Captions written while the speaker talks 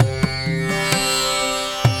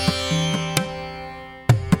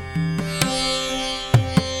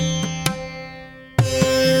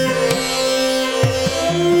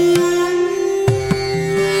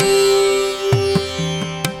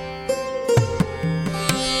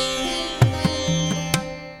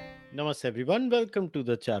Namaste, everyone. Welcome to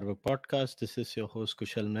the Charvak podcast. This is your host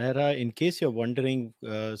Kushal Mehra. In case you're wondering,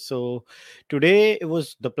 today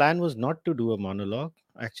the plan was not to do a monologue.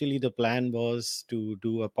 Actually, the plan was to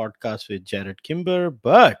do a podcast with Jared Kimber,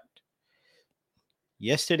 but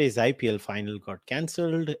yesterday's IPL final got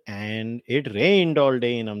cancelled and it rained all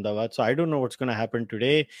day in Ahmedabad. So I don't know what's going to happen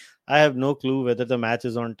today. I have no clue whether the match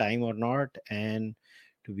is on time or not. And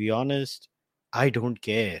to be honest, I don't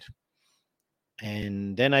care.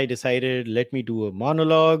 And then I decided, let me do a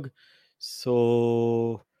monologue.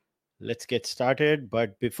 So let's get started.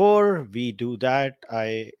 But before we do that,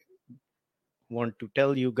 I want to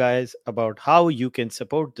tell you guys about how you can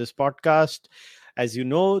support this podcast. As you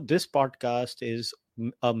know, this podcast is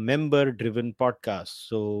a member driven podcast.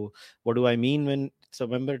 So, what do I mean when it's a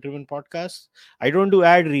member driven podcast? I don't do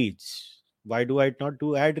ad reads. Why do I not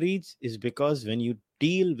do ad reads? Is because when you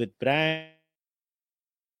deal with brands,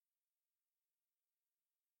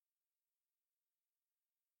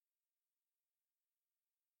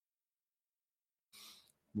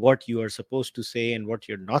 what you are supposed to say and what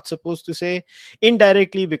you're not supposed to say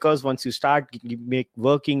indirectly, because once you start make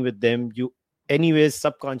working with them, you anyways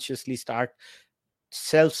subconsciously start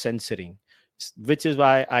self-censoring, which is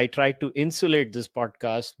why I try to insulate this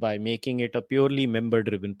podcast by making it a purely member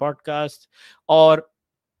driven podcast or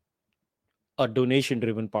a donation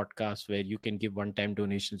driven podcast where you can give one time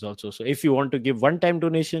donations also. So if you want to give one time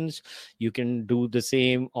donations, you can do the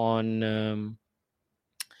same on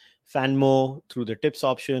Fanmo through the tips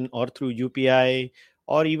option or through UPI,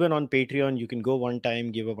 or even on Patreon. You can go one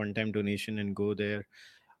time, give a one time donation, and go there.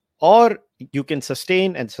 Or you can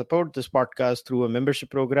sustain and support this podcast through a membership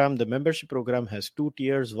program. The membership program has two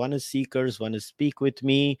tiers: one is Seekers, one is Speak With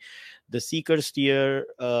Me. The Seekers tier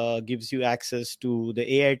gives you access to the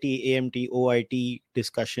AIT, AMT, OIT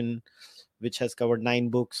discussion, which has covered 9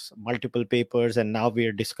 books, multiple papers, and now we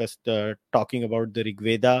are talking about the Rig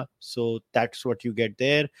Veda. So that's what you get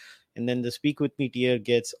there. And then the Speak With Me tier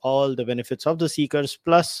gets all the benefits of the Seekers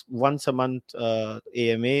plus once a month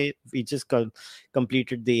AMA. We just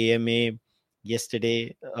completed the AMA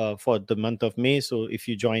yesterday for the month of May. So if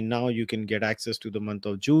you join now, you can get access to the month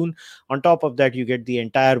of June. On top of that, you get the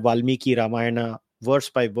entire Valmiki Ramayana verse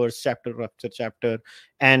by verse, chapter after chapter.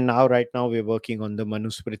 And right now, we're working on the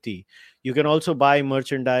Manusmriti. You can also buy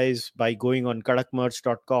merchandise by going on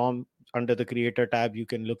kadakmerch.com. Under the creator tab, you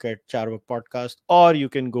can look at Charvak podcast, or you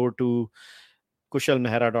can go to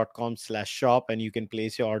kushalmehra.com/shop and you can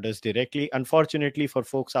place your orders directly. Unfortunately, for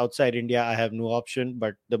folks outside India, I have no option,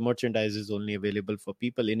 but the merchandise is only available for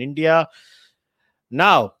people in India.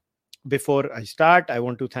 Now, before I start, I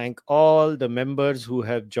want to thank all the members who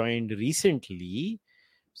have joined recently.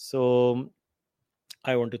 So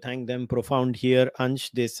I want to thank them profound here: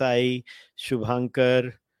 Ansh Desai,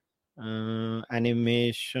 Shubhankar,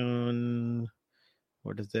 Animation,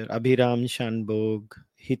 what is there? Abhiram Shanbog,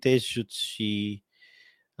 Hitesh Jutshi,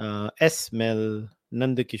 S. Mel,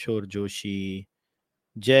 Nandakishore Joshi,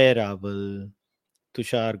 Jay Raval,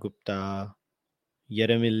 Tushar Gupta,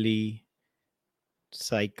 Yeramilli,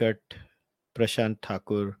 Saikat, Prashant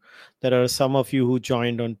Thakur. There are some of you who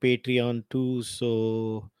joined on Patreon too.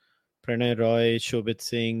 So Pranay Roy, Shobit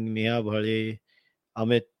Singh, Neha Bhale,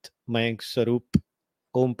 Amit, Mayank Sarup,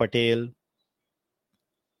 Om Patel.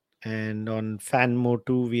 And on Fanmo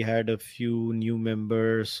too, we had a few new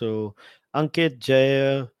members. So Ankit,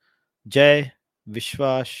 Jay,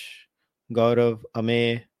 Vishwash, Gaurav,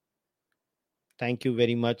 Amey, thank you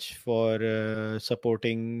very much for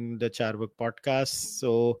supporting the Charvak podcast.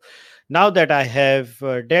 So now that I have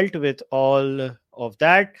dealt with all of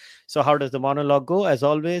that, so how does the monologue go? As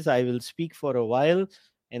always, I will speak for a while.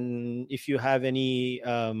 And if you have any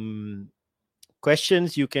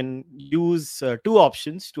questions, you can use two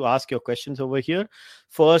options to ask your questions over here.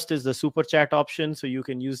 First is the super chat option. So you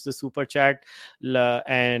can use the super chat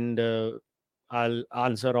and I'll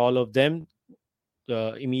answer all of them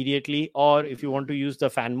immediately. Or if you want to use the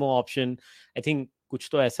Fanmo option, I think कुछ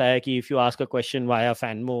तो ऐसा है कि if you ask a question via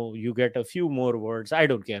Fanmo, you get a few more words. I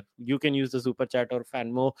don't care. You can use the super chat or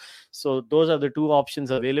Fanmo. So those are the two options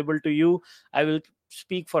available to you. I will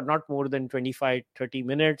speak for not more than 25-30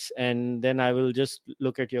 minutes, and then I will just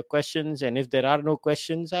look at your questions. And if there are no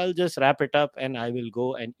questions, I'll just wrap it up and I will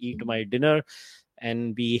go and eat my dinner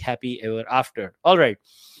and be happy ever after. All right.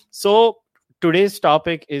 So today's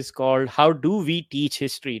topic is called How Do We Teach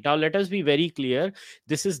History? Now, let us be very clear.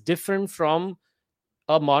 This is different from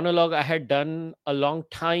a monologue I had done a long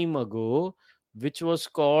time ago, which was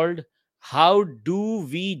called How Do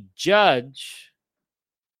We Judge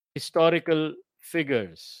Historical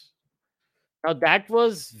Figures? Now, that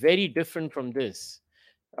was very different from this.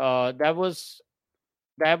 That was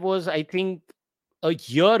That was, I think, a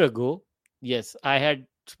year ago. Yes, I had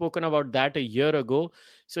spoken about that a year ago.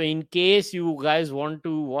 So, in case you guys want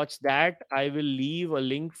to watch that, I will leave a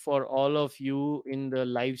link for all of you in the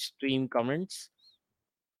live stream comments.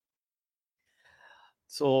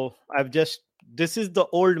 So, this is the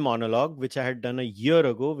old monologue which I had done a year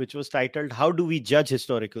ago, which was titled "How Do We Judge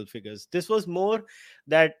Historical Figures?" This was more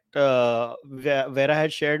that where I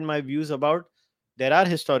had shared my views about there are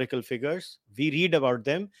historical figures, we read about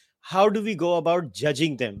them. How do we go about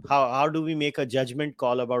judging them? How do we make a judgment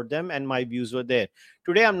call about them? And my views were there.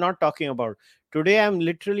 Today, I'm not talking about. Today, I'm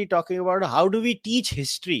literally talking about how do we teach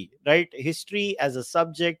history, right? History as a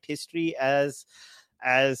subject, history as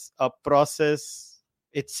a process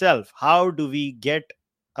itself. How do we get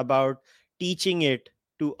about teaching it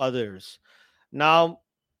to others? Now,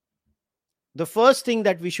 the first thing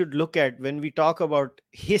that we should look at when we talk about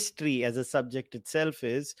history as a subject itself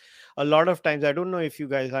is, a lot of times, I don't know if you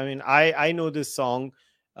guys, I mean, I know this song.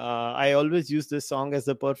 I always use this song as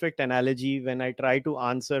the perfect analogy when I try to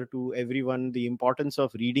answer to everyone the importance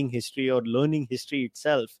of reading history or learning history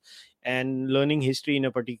itself, and learning history in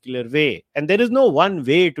a particular way. And there is no one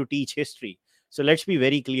way to teach history. So let's be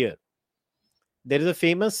very clear. There is a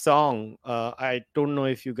famous song. I don't know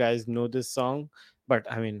if you guys know this song, but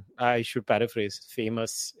I mean, I should paraphrase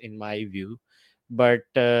famous in my view. But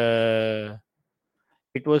it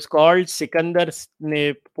was called Sikandar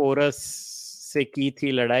ने porous से की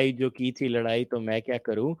थी लड़ाई, जो की थी लड़ाई तो मैं क्या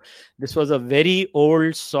करूं. This was a very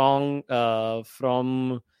old song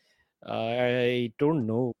from I don't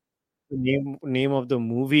know the name of the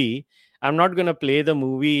movie. I'm not gonna play the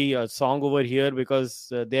movie song over here because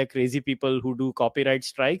they are crazy people who do copyright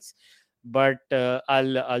strikes. But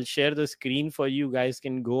I'll share the screen for you guys.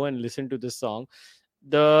 Can go and listen to the song.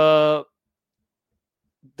 the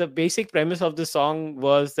the basic premise of the song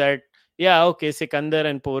was that, yeah, okay, Sikandar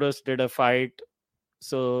and Porus did a fight.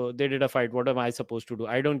 So they did a fight. What am I supposed to do?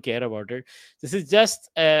 I don't care about it. This is just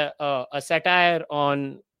a satire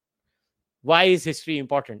on why is history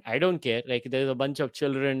important. I don't care. Like, there's a bunch of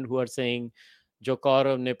children who are saying, जो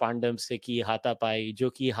कौरव ने पांडव से की हाथापाई, जो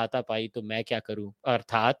की हाथापाई तो मैं क्या करूं.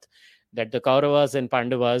 अर्थात that the Kauravas and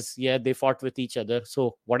Pandavas, yeah, they fought with each other.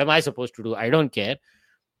 So what am I supposed to do? I don't care.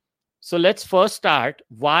 So let's first start.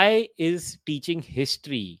 Why is teaching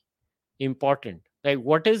history important? Like,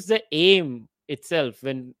 what is the aim itself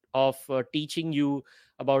when of teaching you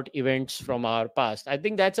about events from our past? I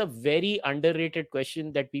think that's a very underrated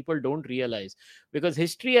question that people don't realize, because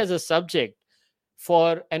history as a subject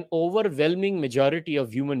for an overwhelming majority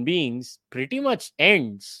of human beings pretty much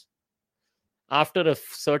ends after a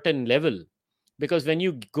certain level. Because when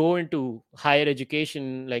you go into higher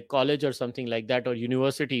education like college or something like that, or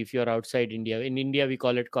university, if you're outside India, in India we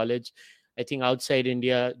call it college. I think outside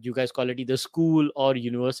India you guys call it either school or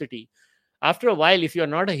university. After a while, if you're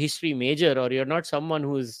not a history major or you're not someone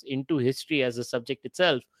who is into history as a subject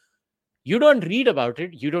itself, you don't read about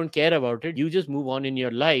it, you don't care about it, you just move on in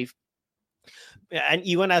your life. And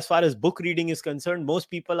even as far as book reading is concerned, most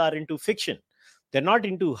people are into fiction. They're not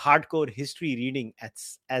into hardcore history reading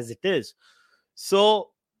as it is. So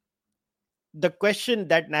the question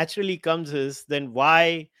that naturally comes is, then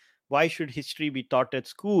why should history be taught at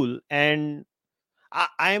school? And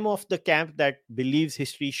I am of the camp that believes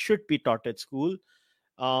history should be taught at school.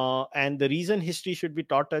 And the reason history should be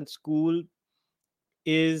taught at school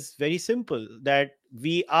is very simple, that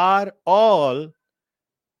we are all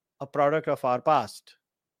a product of our past.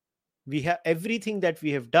 We have everything that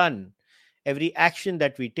we have done, every action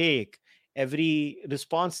that we take, every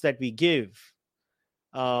response that we give,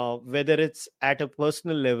 whether it's at a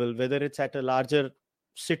personal level, whether it's at a larger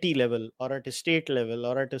city level, or at a state level,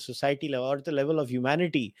 or at a society level, or at the level of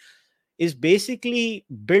humanity, is basically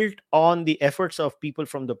built on the efforts of people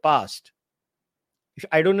from the past.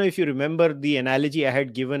 I don't know if you remember the analogy I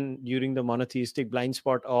had given during the monotheistic blind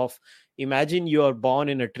spot of, imagine you are born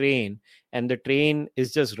in a train and the train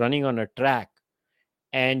is just running on a track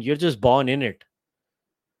and you're just born in it.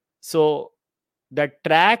 So that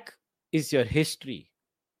track is your history,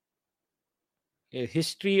 a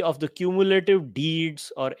history of the cumulative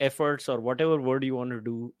deeds or efforts or whatever word you want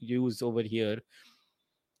to use over here,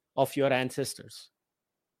 of your ancestors.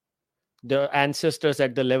 The ancestors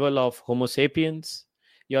at the level of Homo sapiens,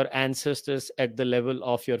 your ancestors at the level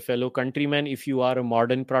of your fellow countrymen if you are a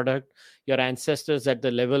modern product, your ancestors at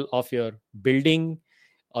the level of your building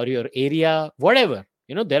or your area, whatever.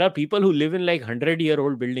 There are people who live in like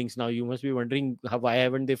 100-year-old buildings. Now you must be wondering, why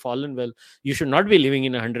haven't they fallen? Well, you should not be living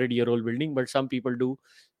in a 100-year-old building, but some people do.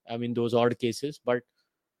 I mean, those odd cases. But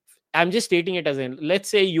I'm just stating it as in, let's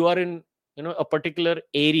say you are in a particular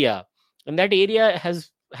area, and that area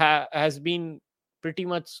has has been pretty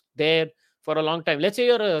much there for a long time. Let's say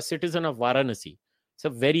you're a citizen of Varanasi. It's a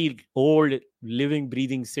very old, living,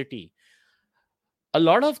 breathing city. A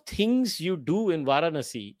lot of things you do in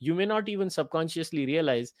Varanasi, you may not even subconsciously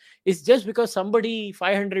realize, is just because somebody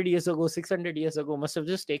 500 years ago, 600 years ago must have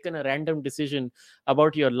just taken a random decision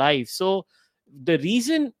about your life. So, the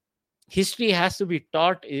reason history has to be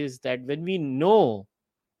taught is that when we know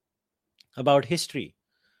about history,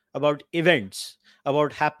 about events,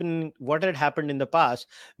 about what had happened in the past,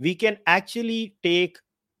 we can actually take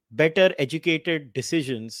better educated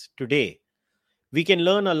decisions today. We can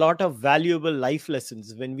learn a lot of valuable life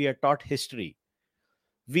lessons when we are taught history.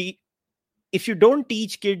 We If you don't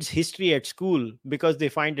teach kids history at school because they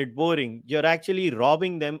find it boring, you're actually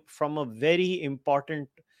robbing them from a very important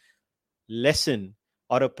lesson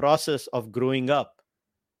or a process of growing up.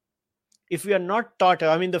 If we are not taught,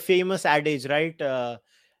 I mean, the famous adage, right?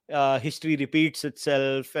 History repeats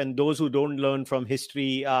itself, and those who don't learn from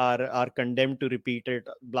history are condemned to repeat it.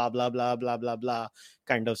 Blah blah blah blah blah blah.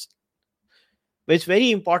 Kind of. It's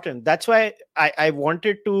very important. That's why I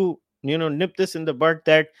wanted to nip this in the bud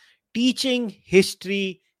that teaching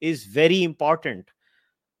history is very important.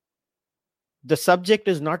 The subject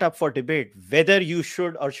is not up for debate whether you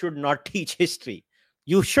should or should not teach history.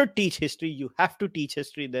 You should teach history. You have to teach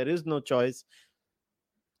history. There is no choice.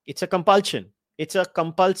 It's a compulsion. It's a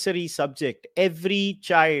compulsory subject. Every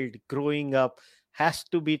child growing up has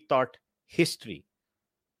to be taught history.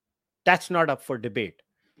 That's not up for debate.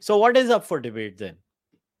 So, what is up for debate then?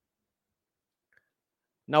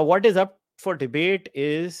 Now, what is up for debate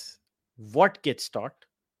is what gets taught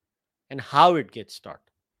and how it gets taught.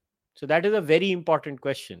 So, that is a very important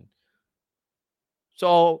question.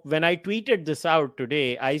 So, when I tweeted this out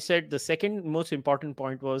today, I said the second most important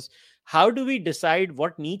point was how do we decide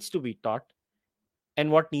what needs to be taught and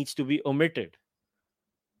what needs to be omitted?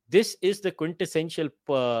 This is the quintessential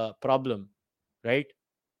problem, right?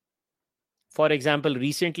 For example,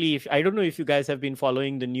 recently, if I don't know if you guys have been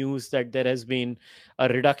following the news that there has been a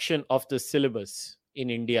reduction of the syllabus in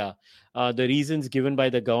India. The reasons given by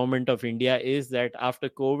the government of India is that after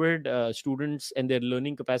COVID, students and their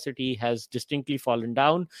learning capacity has distinctly fallen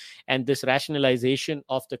down, and this rationalization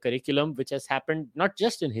of the curriculum, which has happened not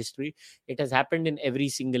just in history, it has happened in every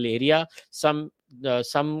single area. Some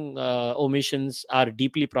omissions are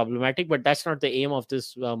deeply problematic, but that's not the aim of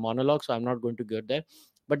this monologue, so I'm not going to go there.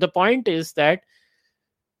 But the point is that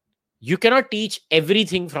you cannot teach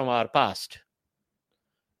everything from our past.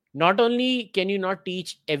 Not only can you not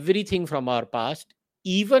teach everything from our past,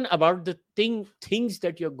 even about the things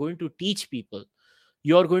that you're going to teach people,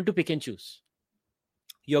 you're going to pick and choose.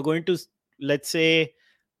 You're going to, let's say,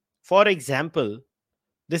 for example,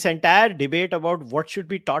 this entire debate about what should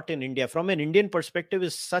be taught in India from an Indian perspective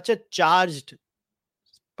is such a charged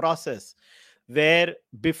process where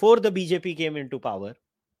before the BJP came into power,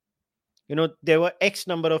 there were X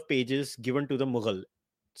number of pages given to the Mughals.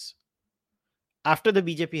 After the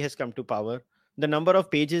BJP has come to power, the number of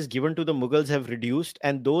pages given to the Mughals have reduced,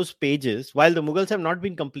 and those pages, while the Mughals have not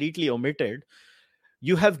been completely omitted,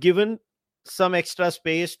 you have given some extra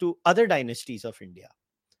space to other dynasties of India.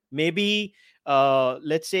 Maybe,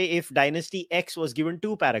 let's say, if Dynasty X was given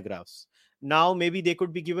 2 paragraphs, now maybe they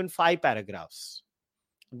could be given 5 paragraphs.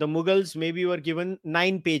 The Mughals maybe were given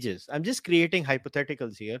 9 pages. I'm just creating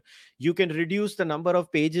hypotheticals here. You can reduce the number of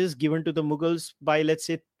pages given to the Mughals by, let's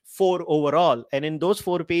say, 4 overall. And in those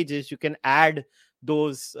 4 pages, you can add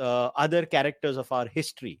those other characters of our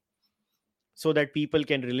history so that people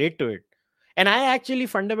can relate to it. And I actually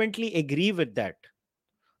fundamentally agree with that.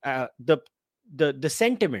 The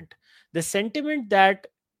sentiment that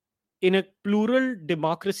in a plural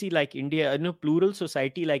democracy like India, in a plural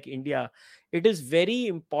society like India, it is very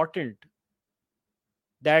important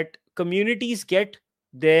that communities get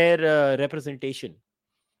their representation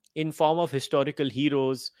in form of historical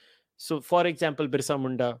heroes. So, for example, Birsa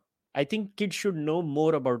Munda. I think kids should know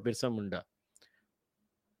more about Birsa Munda.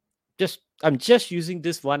 I'm just using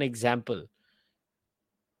this one example.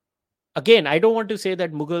 Again, I don't want to say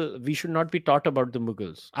that we should not be taught about the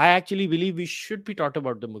Mughals. I actually believe we should be taught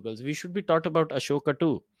about the Mughals. We should be taught about Ashoka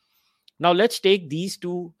too. Now, let's take these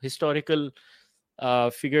two historical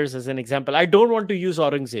figures as an example. I don't want to use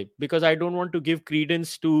Aurangzeb because I don't want to give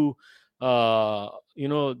credence to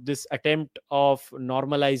this attempt of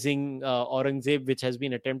normalizing Aurangzeb, which has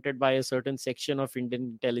been attempted by a certain section of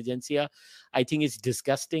Indian intelligentsia. I think it's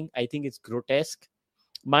disgusting. I think it's grotesque.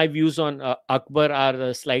 My views on Akbar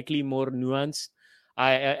are slightly more nuanced.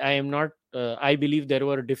 I am not. I believe there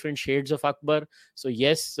were different shades of Akbar. So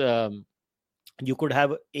yes, you could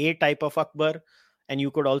have a type of Akbar, and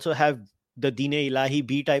you could also have the Dine Ilahi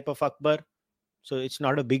B type of Akbar. So it's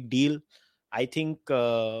not a big deal. I think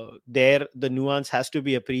there the nuance has to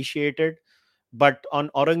be appreciated. But on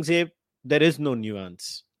Aurangzeb, there is no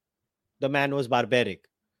nuance. The man was barbaric.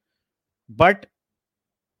 But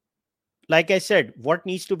like I said, what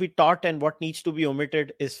needs to be taught and what needs to be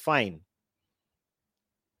omitted is fine.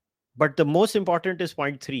 But the most important is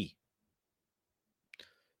point three.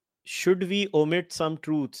 Should we omit some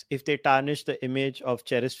truths if they tarnish the image of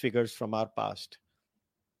cherished figures from our past?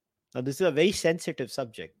 Now, this is a very sensitive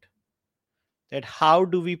subject. That how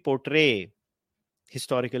do we portray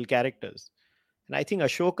historical characters? And I think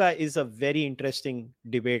Ashoka is a very interesting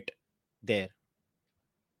debate there.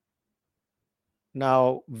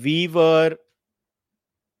 Now, we were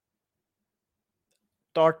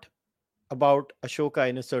taught about Ashoka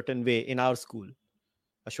in a certain way in our school.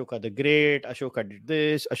 Ashoka the Great, Ashoka did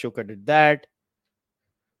this, Ashoka did that.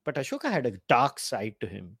 But Ashoka had a dark side to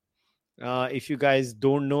him. If you guys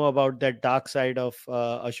don't know about that dark side of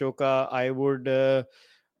Ashoka, I would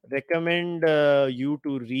recommend you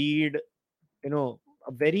to read,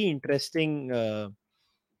 a very interesting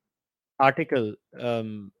article,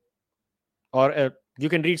 or you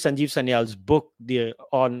can read Sanjeev Sanyal's book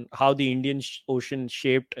on how the Indian Ocean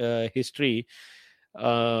shaped history.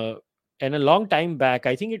 Uh, and a long time back,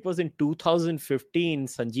 I think it was in 2015,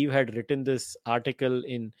 Sanjeev had written this article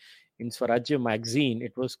in Swarajya magazine.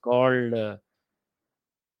 It was called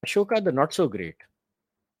Ashoka the Not So Great.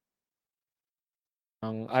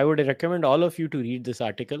 I would recommend all of you to read this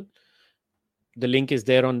article. The link is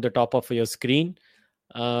there on the top of your screen.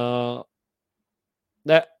 That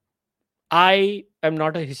I am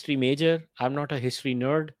not a history major. I'm not a history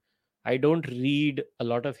nerd. I don't read a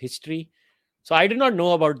lot of history. So I did not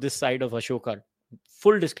know about this side of Ashoka.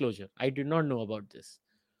 Full disclosure, I did not know about this.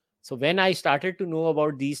 So when I started to know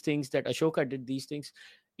about these things, that Ashoka did these things,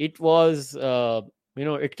 it was,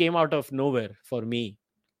 it came out of nowhere for me,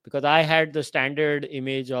 because I had the standard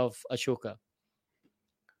image of Ashoka.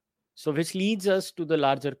 So which leads us to the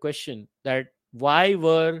larger question, that why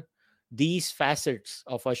were these facets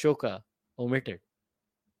of Ashoka omitted?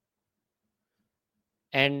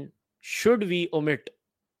 And should we omit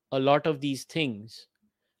a lot of these things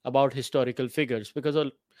about historical figures? Because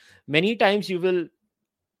many times you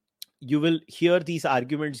will hear these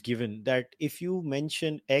arguments given that if you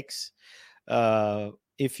mention X,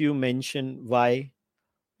 if you mention Y,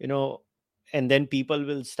 and then people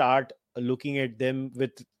will start looking at them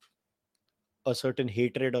with a certain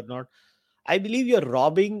hatred or not. I believe you're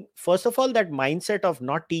robbing, first of all, that mindset of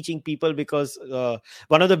not teaching people, because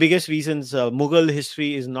one of the biggest reasons Mughal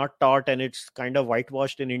history is not taught and it's kind of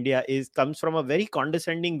whitewashed in India comes from a very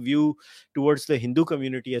condescending view towards the Hindu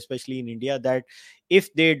community, especially in India, that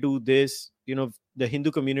if they do this, the Hindu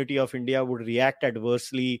community of India would react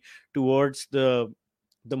adversely towards the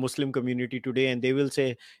Muslim community today, and they will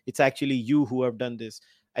say it's actually you who have done this.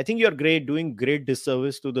 I think you're doing great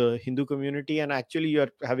disservice to the Hindu community, and actually you're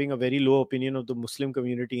having a very low opinion of the Muslim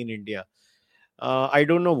community in India. I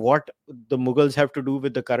don't know what the Mughals have to do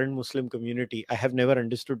with the current Muslim community. I have never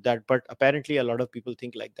understood that, but apparently a lot of people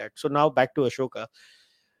think like that. So now back to Ashoka.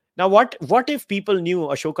 Now, what if people knew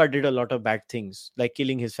Ashoka did a lot of bad things, like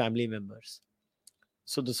killing his family members?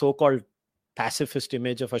 So the so-called pacifist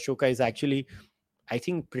image of Ashoka is actually, I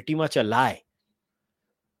think, pretty much a lie.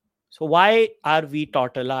 So why are we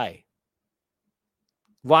taught a lie?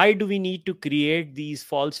 Why do we need to create these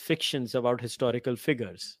false fictions about historical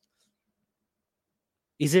figures?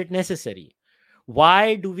 Is it necessary?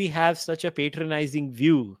 Why do we have such a patronizing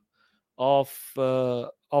view of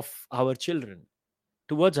our children,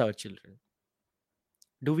 towards our children?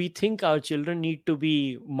 Do we think our children need to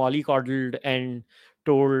be mollycoddled and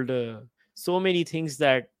told so many things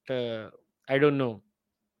that I don't know?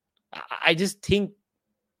 I just think,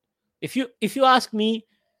 if you ask me,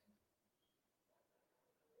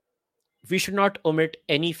 we should not omit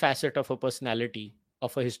any facet of a personality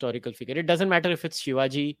of a historical figure. It doesn't matter if it's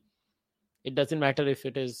Shivaji, it doesn't matter if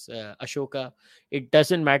it is Ashoka, it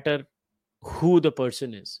doesn't matter who the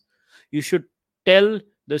person is. You should tell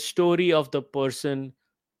the story of the person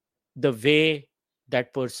the way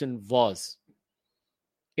that person was.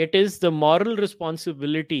 It is the moral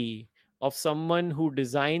responsibility of someone who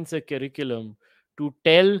designs a curriculum to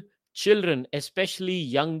tell children, especially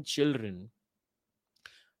young children,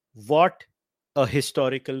 what a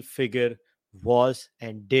historical figure was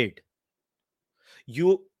and did.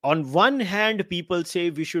 You, on one hand, people say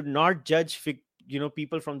we should not judge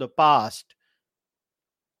people from the past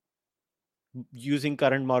using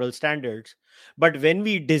current moral standards, but when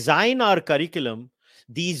we design our curriculum,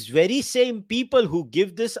 these very same people who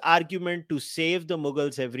give this argument to save the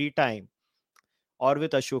Mughals every time, or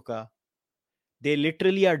with Ashoka, they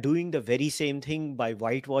literally are doing the very same thing by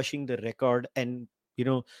whitewashing the record and,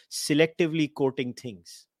 selectively quoting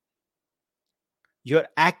things. You're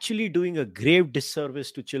actually doing a grave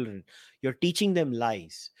disservice to children. You're teaching them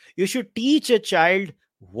lies. You should teach a child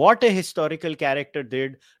what a historical character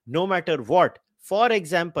did, no matter what. For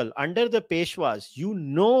example, under the Peshwas,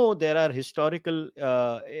 there are historical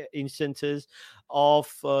instances of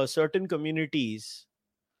certain communities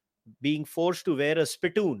being forced to wear a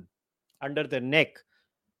spittoon under their neck.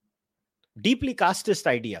 Deeply casteist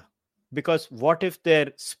idea. Because what if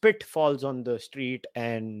their spit falls on the street,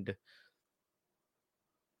 and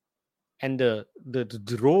the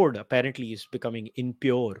road apparently is becoming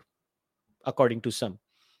impure, according to some?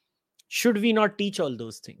 Should we not teach all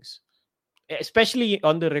those things, especially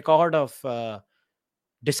on the record of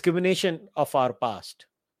discrimination of our past?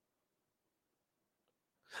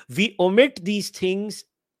 We omit these things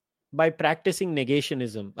by practicing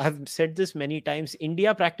negationism. I've said this many times.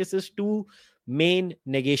 India practices two main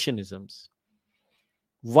negationisms.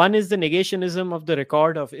 One is the negationism of the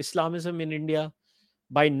record of Islamism in India,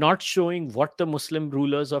 by not showing what the Muslim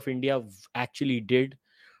rulers of India actually did,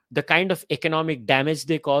 the kind of economic damage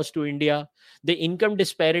they caused to India. The income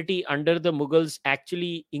disparity under the Mughals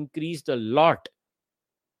actually increased a lot.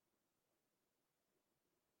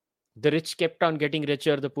 The rich kept on getting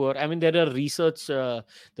richer, the poor. I mean, there's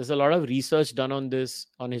a lot of research done on this,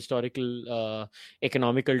 on historical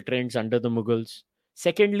economical trends under the Mughals.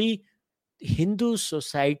 Secondly, Hindu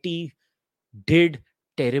society did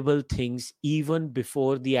terrible things even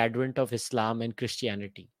before the advent of Islam and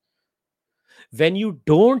Christianity. When you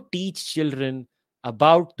don't teach children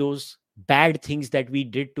about those bad things that we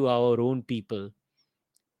did to our own people,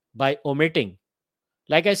 by omitting,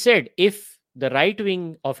 like I said, if the right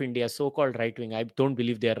wing of India, so-called right wing, I don't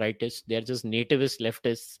believe they're rightists, they're just nativist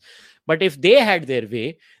leftists, but if they had their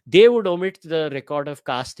way, they would omit the record of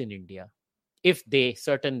caste in India. If they,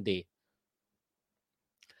 certain they.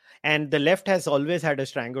 And the left has always had a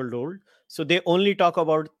stranglehold, so they only talk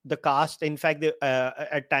about the caste. In fact,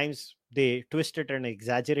 at times they twist it and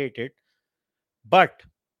exaggerate it, but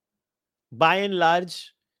by and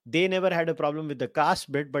large, they never had a problem with the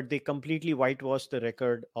caste bit, but they completely whitewashed the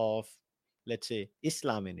record of, let's say,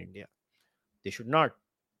 Islam in India. They should not.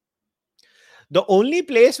 The only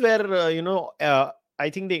place where, I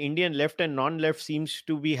think the Indian left and non-left seems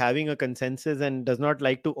to be having a consensus and does not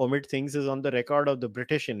like to omit things is on the record of the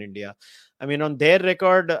British in India. I mean, on their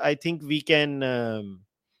record, I think we can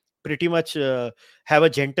pretty much have a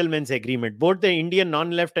gentleman's agreement. Both the Indian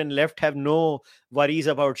non-left and left have no worries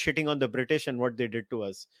about shitting on the British and what they did to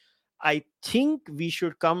us. I think we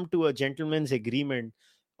should come to a gentleman's agreement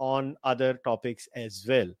on other topics as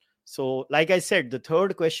well. So, like I said, the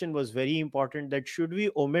third question was very important, that should we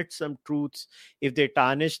omit some truths if they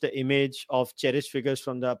tarnish the image of cherished figures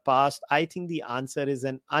from the past? I think the answer is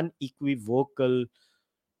an unequivocal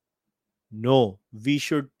no. We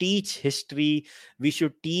should teach history. We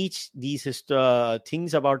should teach these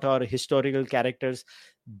things about our historical characters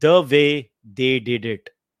the way they did it.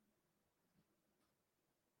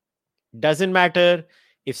 Doesn't matter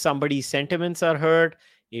if somebody's sentiments are hurt.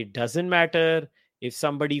 It doesn't matter if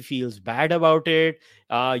somebody feels bad about it.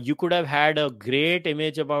 You could have had a great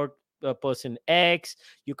image about person X.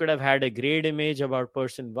 You could have had a great image about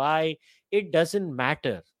person Y. It doesn't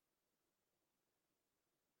matter.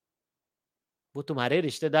 वो तुम्हारे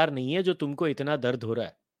रिश्तेदार नहीं है जो तुमको इतना दर्द हो रहा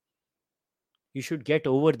है. You should get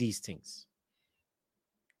over these things.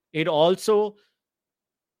 It also,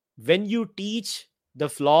 when you teach the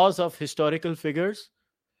flaws of historical figures,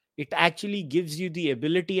 it actually gives you the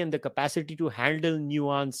ability and the capacity to handle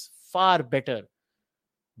nuance far better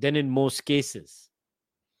than in most cases.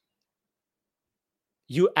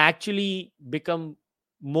 You actually become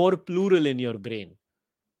more plural in your brain.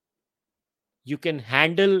 You can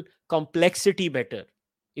handle complexity better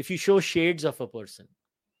if you show shades of a person.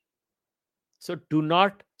 So do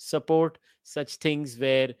not support such things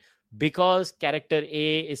where, because character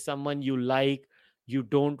A is someone you like, you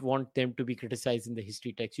don't want them to be criticized in the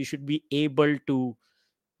history text. You should be able to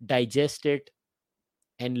digest it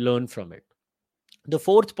and learn from it. The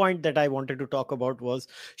fourth point that I wanted to talk about was,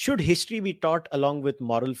 should history be taught along with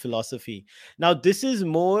moral philosophy? Now, this is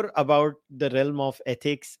more about the realm of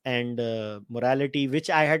ethics and morality,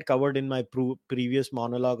 which I had covered in my previous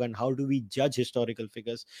monologue on how do we judge historical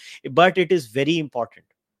figures. But it is very important,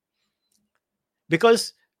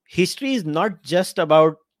 because history is not just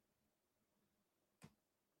about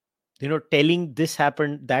telling this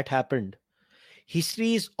happened, that happened.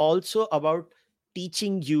 History is also about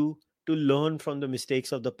teaching you to learn from the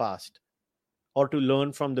mistakes of the past, or to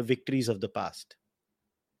learn from the victories of the past.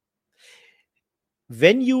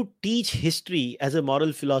 When you teach history as a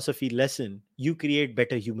moral philosophy lesson, you create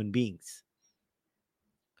better human beings.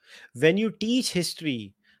 When you teach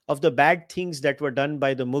history of the bad things that were done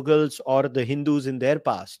by the Mughals or the Hindus in their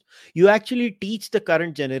past, you actually teach the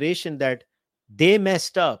current generation that they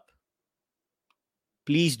messed up.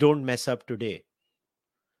 Please don't mess up today.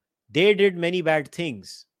 They did many bad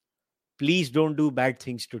things. Please don't do bad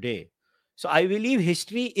things today. So I believe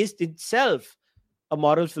history is itself a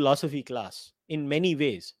moral philosophy class in many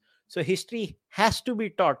ways. So history has to be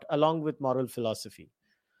taught along with moral philosophy.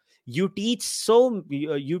 You teach so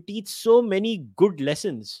many good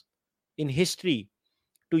lessons in history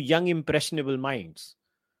to young impressionable minds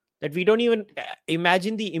that we don't even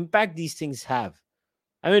imagine the impact these things have.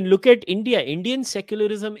 I mean, look at India. Indian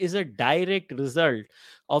secularism is a direct result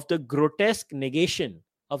of the grotesque negation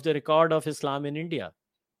of the record of Islam in India.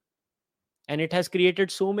 And it has created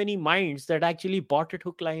so many minds that actually bought it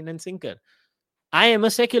hook, line, and sinker. I am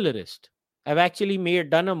a secularist. I've actually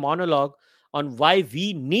done a monologue on why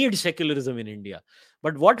we need secularism in India.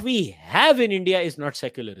 But what we have in India is not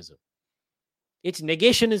secularism. It's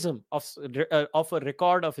negationism of a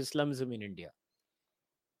record of Islamism in India.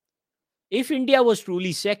 If India was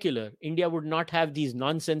truly secular, India would not have these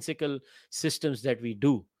nonsensical systems that we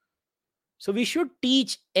do. So we should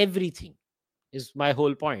teach everything, is my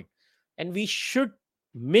whole point. And we should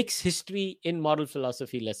mix history in moral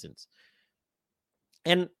philosophy lessons.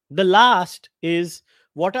 And the last is,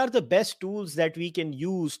 what are the best tools that we can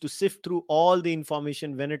use to sift through all the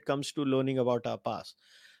information when it comes to learning about our past?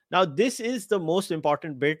 Now, this is the most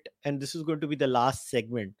important bit, and this is going to be the last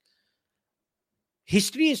segment.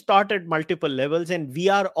 History is taught at multiple levels, and we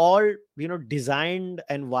are all, designed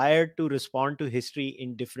and wired to respond to history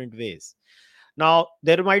in different ways. Now,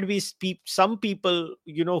 there might be some people,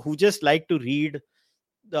 who just like to read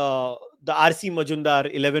the RC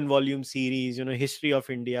Majumdar 11 volume series, history of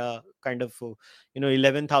India, kind of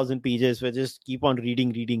 11,000 pages, where just keep on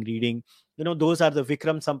reading, reading, reading. Those are the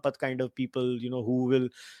Vikram Sampath kind of people, who will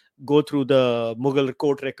go through the Mughal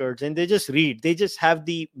court records and they just read. They just have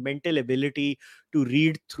the mental ability to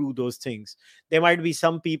read through those things. There might be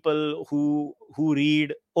some people who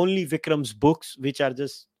read only Vikram's books, which are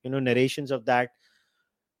just narrations of that.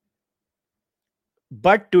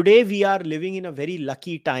 But today we are living in a very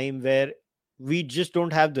lucky time where we just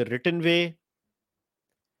don't have the written way.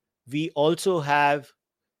 We also have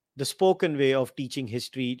the spoken way of teaching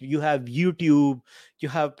history. You have YouTube, you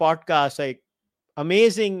have podcasts, like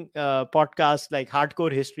amazing podcasts like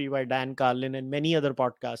Hardcore History by Dan Carlin and many other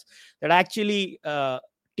podcasts that actually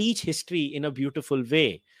teach history in a beautiful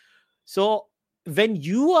way. So when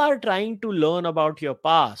you are trying to learn about your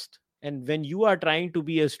past and when you are trying to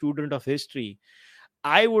be a student of history,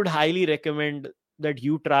 I would highly recommend that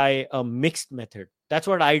you try a mixed method. That's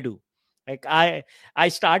what I do. Like I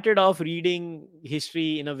started off reading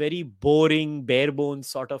history in a very boring, bare bones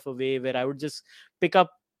sort of a way where I would just pick up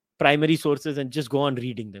primary sources and just go on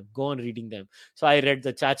reading them. So I read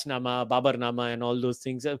the Chachnama, Babarnama, and all those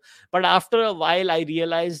things. But after a while, I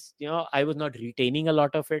realized, I was not retaining a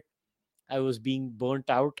lot of it. I was being burnt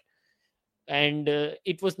out, and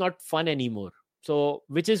it was not fun anymore. So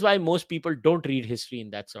which is why most people don't read history in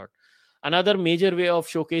that sort. Another major way of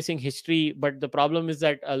showcasing history, but the problem is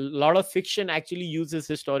that a lot of fiction actually uses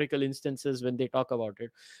historical instances when they talk about it.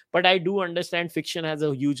 But I do understand fiction has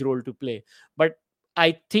a huge role to play. But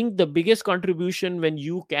I think the biggest contribution when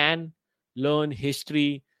you can learn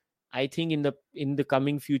history, I think in the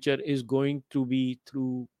coming future, is going to be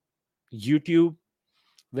through YouTube,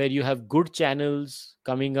 where you have good channels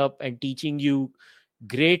coming up and teaching you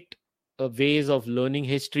great ways of learning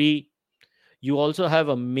history. You also have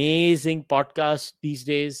amazing podcasts these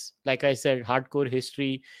days, like I said, Hardcore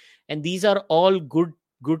History, and these are all good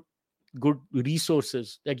good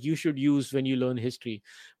resources that you should use when you learn history.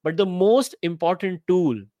 But the most important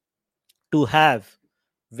tool to have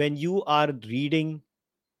when you are reading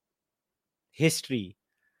history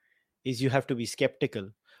is you have to be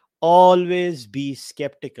skeptical. Always be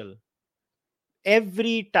skeptical.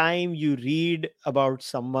 Every time you read about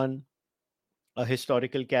someone, a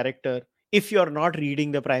historical character, if you're not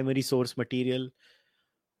reading the primary source material,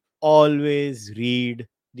 always read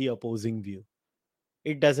the opposing view.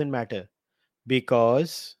 It doesn't matter,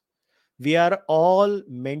 because we are all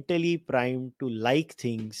mentally primed to like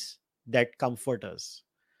things that comfort us.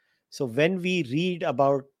 So when we read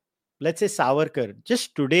about, let's say, Savarkar,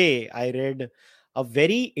 just today I read a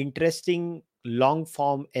very interesting long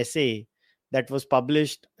form essay that was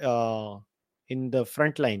published in the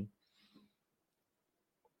Frontline,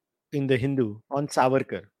 in the Hindu, on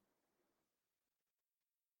Savarkar.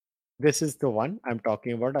 This is the one I'm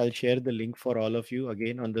talking about. I'll share the link for all of you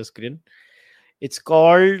again on the screen. It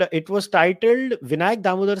was titled Vinayak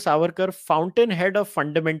Damodar Savarkar, Fountainhead of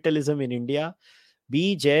Fundamentalism in India.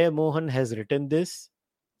 B. Jay Mohan has written this.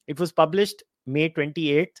 It was published May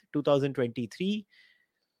 28th, 2023.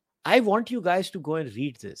 I want you guys to go and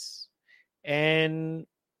read this. And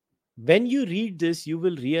when you read this, you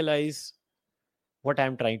will realize what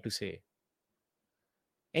I'm trying to say.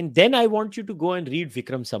 And then I want you to go and read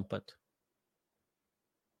Vikram Sampath.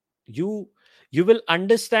 You will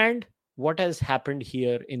understand what has happened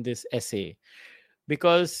here in this essay,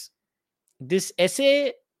 because this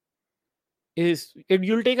essay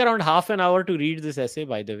you'll take around half an hour to read this essay,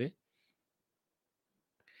 by the way.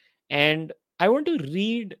 And I want to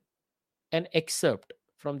read an excerpt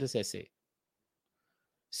from this essay.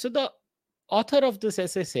 So the author of this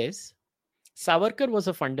essay says Savarkar was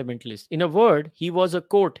a fundamentalist. In a word, he was a,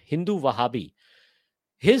 quote, Hindu Wahhabi.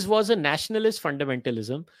 His was a nationalist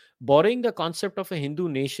fundamentalism. Borrowing the concept of a Hindu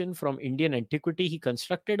nation from Indian antiquity, he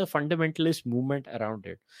constructed a fundamentalist movement around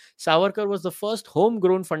it. Savarkar was the first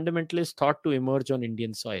homegrown fundamentalist thought to emerge on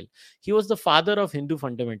Indian soil. He was the father of Hindu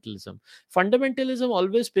fundamentalism. Fundamentalism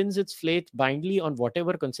always pins its faith blindly on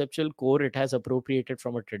whatever conceptual core it has appropriated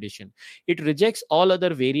from a tradition. It rejects all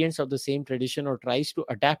other variants of the same tradition or tries to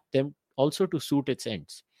adapt them also to suit its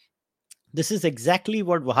ends. This is exactly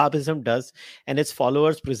what Wahhabism does, and its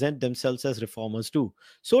followers present themselves as reformers too.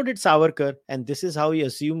 So did Savarkar, and this is how he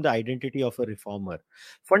assumed the identity of a reformer.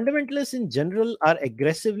 Fundamentalists in general are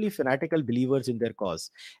aggressively fanatical believers in their cause.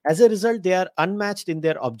 As a result, they are unmatched in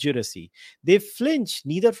their obduracy. They flinch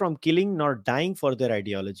neither from killing nor dying for their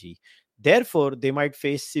ideology. Therefore, they might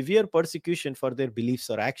face severe persecution for their beliefs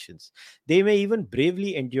or actions. They may even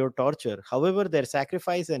bravely endure torture. However, their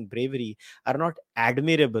sacrifice and bravery are not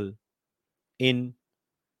admirable in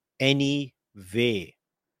any way.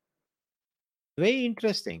 Very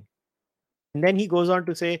interesting. And then he goes on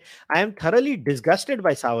to say, I am thoroughly disgusted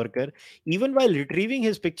by Savarkar. Even while retrieving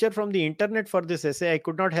his picture from the internet for this essay, I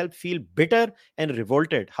could not help feel bitter and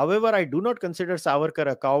revolted. However, I do not consider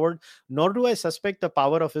Savarkar a coward, nor do I suspect the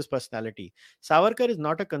power of his personality. Savarkar is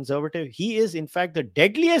not a conservative. He is, in fact, the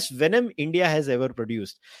deadliest venom India has ever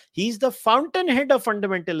produced. He is the fountainhead of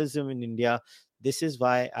fundamentalism in India. This is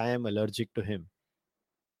why I am allergic to him.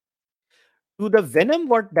 To the venom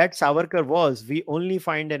what that Savarkar was, we only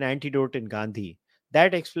find an antidote in Gandhi.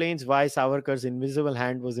 That explains why Savarkar's invisible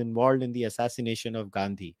hand was involved in the assassination of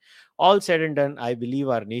Gandhi. All said and done, I believe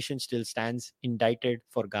our nation still stands indicted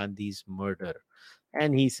for Gandhi's murder.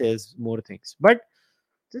 And he says more things. But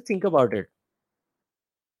just think about it.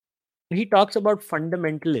 He talks about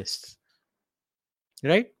fundamentalists,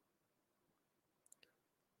 right?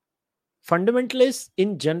 Fundamentalists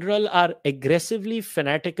in general are aggressively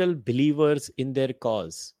fanatical believers in their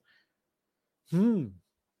cause. Hmm.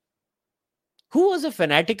 Who was a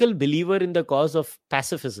fanatical believer in the cause of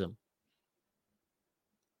pacifism?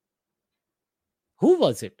 Who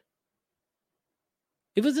was it?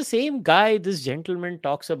 It was the same guy this gentleman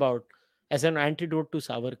talks about as an antidote to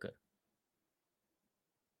Savarkar.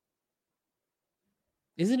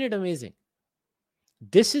 Isn't it amazing?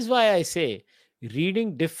 This is why I say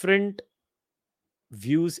reading different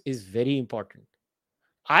views is very important.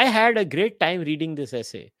 I had a great time reading this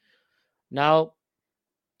essay. Now,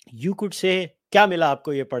 you could say, क्या मिला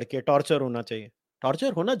आपको ये पढ़ के? Torture होना चाहिए.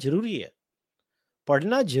 Torture होना जरूरी है.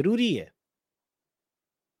 पढ़ना जरूरी है.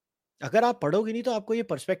 अगर आप पढ़ोगे नहीं तो आपको ये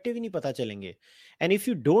पर्सपेक्टिव ही नहीं पता चलेंगे. And if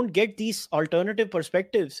you don't get these alternative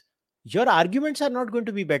perspectives, your arguments are not going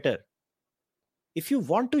to be better. If you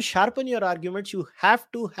want to sharpen your arguments, you have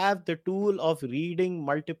to have the tool of reading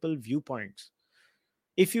multiple viewpoints.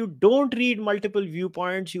 If you don't read multiple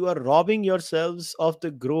viewpoints, you are robbing yourselves of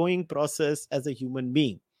the growing process as a human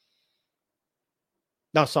being.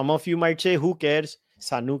 Now, some of you might say, who cares?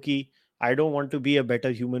 Sanuki, I don't want to be a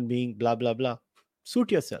better human being, blah, blah, blah.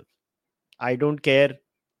 Suit yourself. I don't care.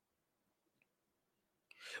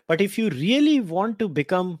 But if you really want to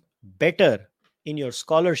become better in your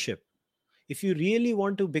scholarship, if you really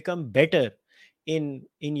want to become better in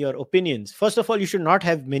your opinions, first of all, you should not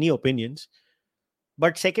have many opinions.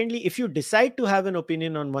 But secondly, if you decide to have an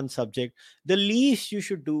opinion on one subject, the least you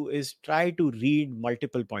should do is try to read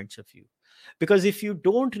multiple points of view. Because if you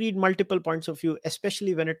don't read multiple points of view,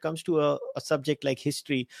 especially when it comes to a subject like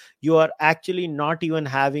history, you are actually not even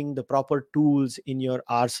having the proper tools in your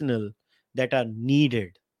arsenal that are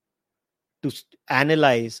needed to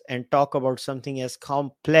analyze and talk about something as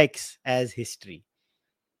complex as history.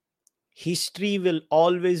 History will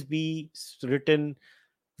always be written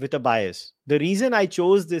with a bias. The reason I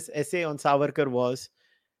chose this essay on Savarkar was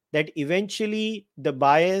that eventually the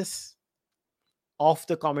bias of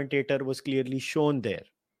the commentator was clearly shown there,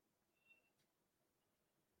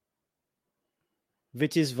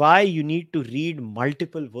 which is why you need to read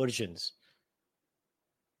multiple versions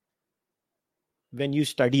when you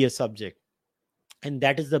study a subject. And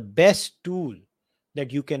that is the best tool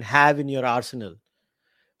that you can have in your arsenal.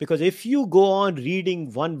 Because if you go on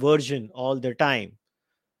reading one version all the time,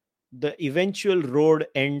 the eventual road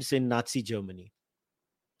ends in Nazi Germany.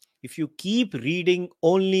 If you keep reading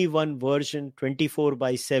only one version 24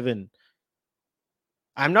 by 7,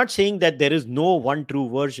 I'm not saying that there is no one true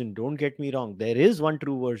version. Don't get me wrong. There is one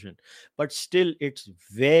true version. But still, it's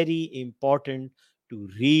very important to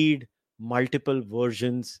read multiple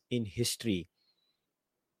versions in history.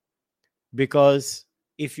 Because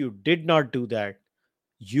if you did not do that,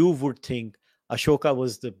 you would think Ashoka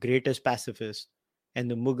was the greatest pacifist and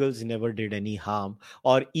the Mughals never did any harm.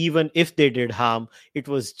 Or even if they did harm, it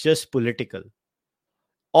was just political.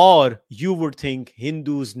 Or you would think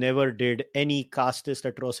Hindus never did any casteist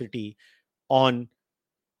atrocity on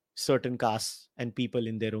certain castes and people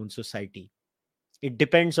in their own society. It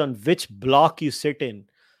depends on which block you sit in.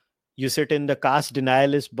 You sit in the caste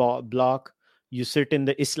denialist block, you sit in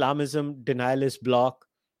the Islamism denialist block,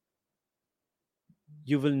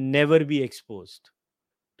 you will never be exposed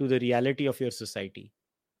to the reality of your society,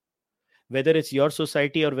 whether it's your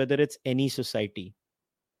society or whether it's any society.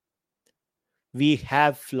 We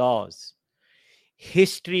have flaws.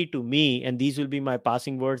 History to me, and these will be my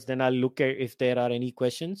passing words, then I'll look at if there are any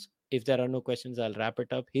questions. If there are no questions, I'll wrap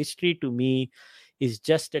it up. History to me is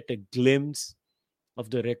just at a glimpse of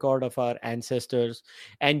the record of our ancestors,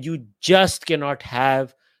 and you just cannot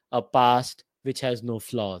have a past which has no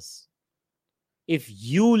flaws. If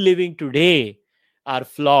you living today are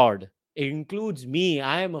flawed, it includes me.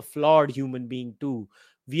 I am a flawed human being too.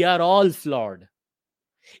 We are all flawed.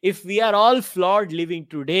 If we are all flawed living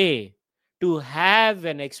today, to have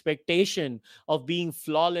an expectation of being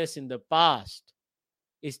flawless in the past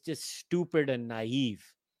is just stupid and naive.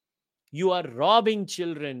 You are robbing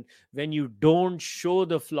children when you don't show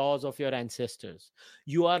the flaws of your ancestors.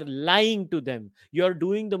 You are lying to them. You are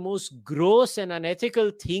doing the most gross and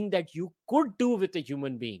unethical thing that you could do with a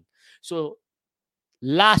human being. So,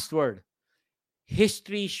 last word,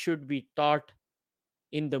 history should be taught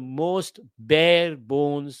in the most bare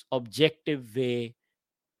bones, objective way.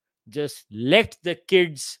 Just let the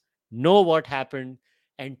kids know what happened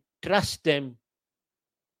and trust them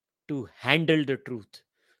to handle the truth.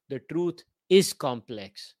 The truth is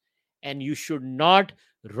complex, and you should not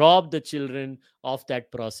rob the children of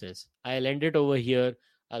that process. I'll end it over here.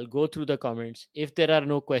 I'll go through the comments. If there are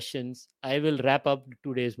no questions, I will wrap up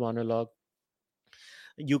today's monologue.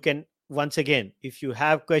 You can, once again, if you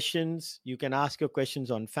have questions, you can ask your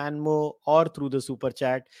questions on Fanmo or through the super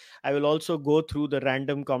chat. I will also go through the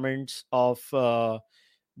random comments of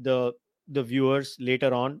the the viewers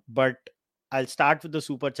later on, but I'll start with the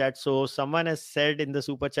super chat. So someone has said in the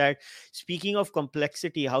super chat, speaking of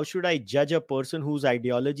complexity, how should I judge a person whose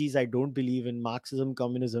ideologies I don't believe in, Marxism,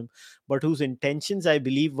 communism, but whose intentions I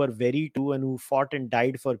believe were very true and who fought and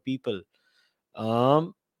died for people?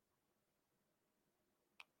 um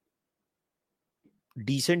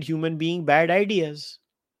Decent human being, bad ideas.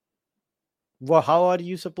 Well, how are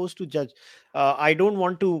you supposed to judge? I don't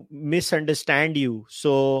want to misunderstand you,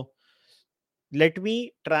 so let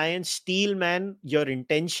me try and steel man your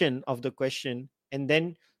intention of the question, and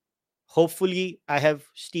then hopefully I have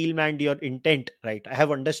steel manned your intent, right? I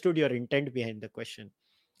have understood your intent behind the question.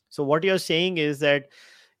 So what you're saying is that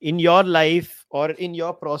in your life or in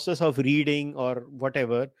your process of reading or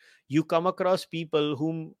whatever, you come across people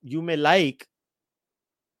whom you may like,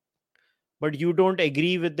 but you don't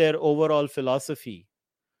agree with their overall philosophy.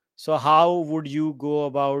 So how would you go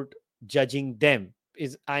about judging them?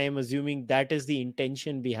 Is, I am assuming, that is the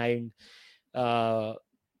intention behind. uh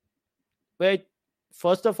where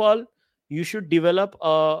First of all, you should develop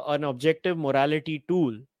an objective morality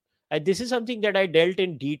tool. And this is something that I dealt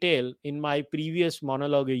in detail in my previous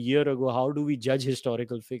monologue a year ago. How do we judge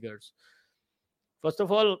historical figures? First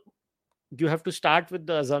of all, you have to start with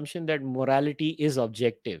the assumption that morality is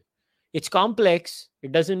objective. It's complex,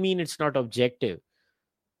 it doesn't mean it's not objective.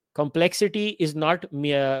 Complexity is not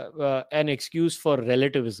mere, an excuse for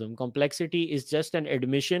relativism. Complexity is just an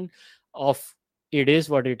admission of it is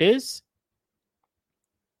what it is.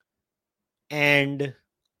 And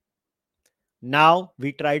now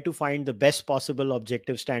we try to find the best possible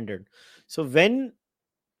objective standard. So when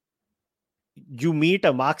you meet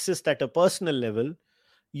a Marxist at a personal level,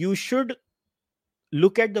 you should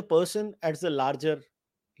look at the person as a larger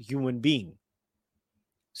human being.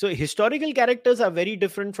 So historical characters are very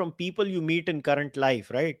different from people you meet in current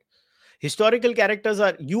life, right? Historical characters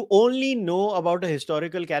are, you only know about a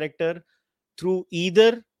historical character through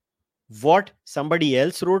either what somebody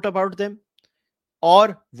else wrote about them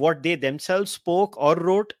or what they themselves spoke or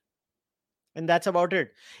wrote, and that's about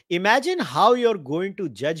it. Imagine how you're going to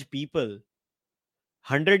judge people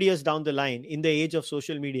 100 years down the line in the age of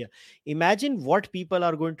social media. Imagine what people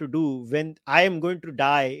are going to do when I am going to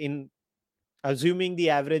die in, assuming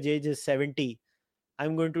the average age is 70,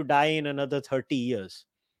 I'm going to die in another 30 years.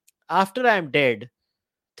 After I am dead,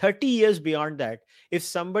 30 years beyond that, if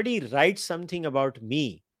somebody writes something about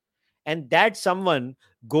me and that someone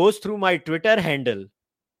goes through my Twitter handle,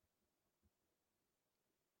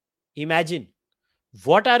 imagine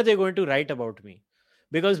what are they going to write about me?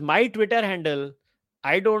 Because my Twitter handle,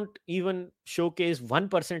 I don't even showcase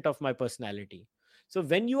 1% of my personality. So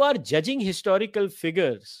when you are judging historical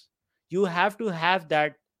figures, you have to have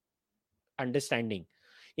that understanding.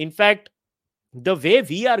 In fact, the way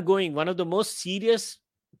we are going, one of the most serious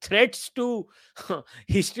threats to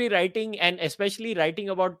history writing, and especially writing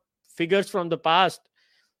about figures from the past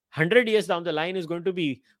 100 years down the line, is going to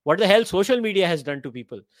be what the hell social media has done to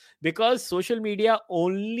people. Because social media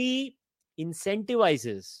only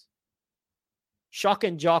incentivizes shock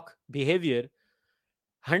and jock behavior.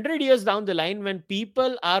 100 years down the line, when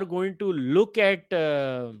people are going to look at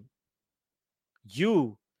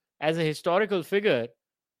you as a historical figure,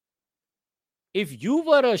 if you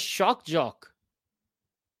were a shock jock,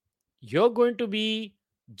 you're going to be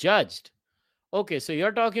judged. Okay, so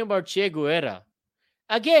you're talking about Che Guevara.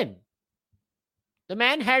 Again, the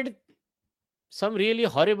man had some really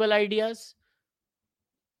horrible ideas.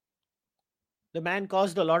 The man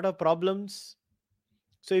caused a lot of problems.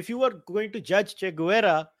 So if you are going to judge Che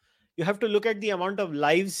Guevara, you have to look at the amount of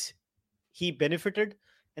lives he benefited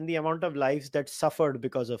and the amount of lives that suffered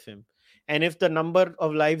because of him. And if the number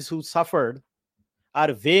of lives who suffered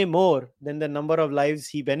are way more than the number of lives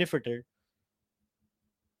he benefited,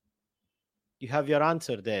 you have your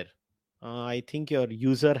answer there. I think your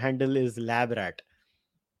user handle is LabRat.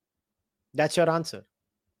 That's your answer.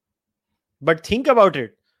 But think about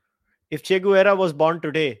it. If Che Guevara was born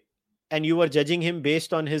today and you were judging him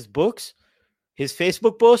based on his books, his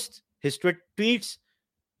Facebook posts, his tweets,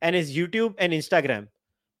 and his YouTube and Instagram,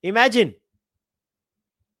 imagine,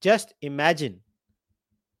 just imagine,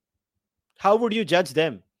 how would you judge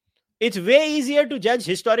them? It's way easier to judge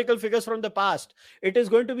historical figures from the past. It is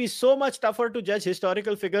going to be so much tougher to judge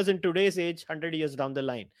historical figures in today's age, 100 years down the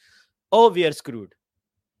line. Oh, we are screwed.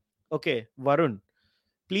 Okay, Varun,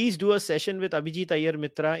 please do a session with Abhijit Iyer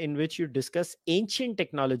Mitra in which you discuss ancient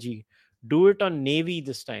technology. Do it on Navy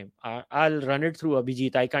this time. I'll run it through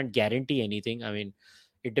Abhijit. I can't guarantee anything. I mean,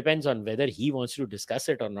 it depends on whether he wants to discuss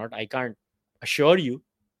it or not. I can't assure you.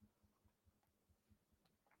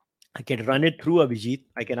 I can run it through Abhijit.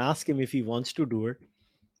 I can ask him if he wants to do it.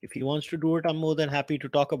 If he wants to do it, I'm more than happy to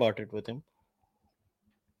talk about it with him.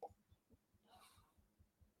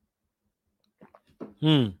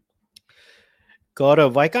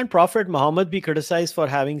 Gaurav, why can't Prophet Muhammad be criticized for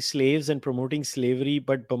having slaves and promoting slavery,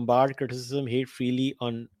 but bombard criticism hate freely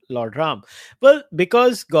on Lord Ram? Well,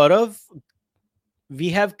 because Gaurav, we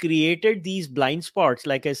have created these blind spots.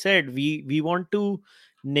 Like I said, we want to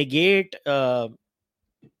negate the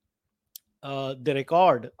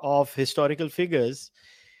record of historical figures,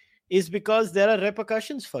 is because there are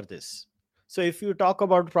repercussions for this. So if you talk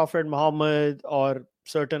about Prophet Muhammad or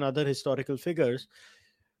certain other historical figures,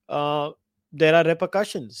 uh, there are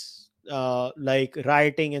repercussions, like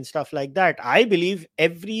rioting and stuff like that. I believe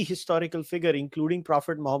every historical figure, including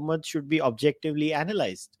Prophet Muhammad, should be objectively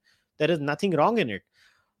analyzed. There is nothing wrong in it.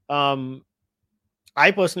 um,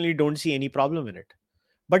 I personally don't see any problem in it.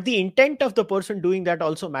 But the intent of the person doing that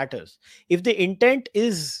also matters. If the intent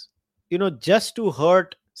is, just to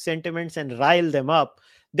hurt sentiments and rile them up,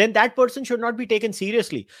 then that person should not be taken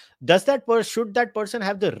seriously. Should that person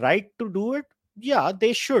have the right to do it? Yeah,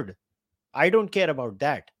 they should. I don't care about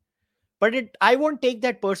that. But I won't take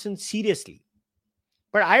that person seriously.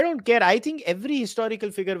 But I don't care. I think every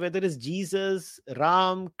historical figure, whether it's Jesus,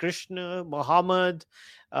 Ram, Krishna, Muhammad,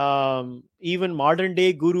 even modern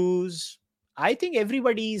day gurus, I think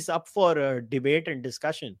everybody is up for a debate and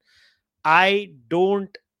discussion. I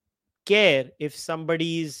don't care if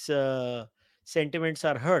somebody's sentiments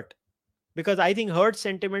are hurt, because I think hurt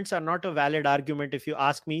sentiments are not a valid argument if you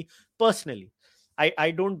ask me personally.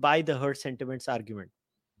 I don't buy the hurt sentiments argument.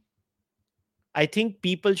 I think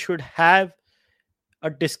people should have a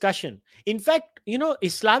discussion. In fact,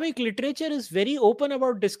 Islamic literature is very open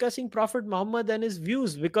about discussing Prophet Muhammad and his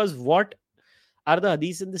views, because what are the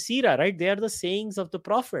hadith and the seerah, right? They are the sayings of the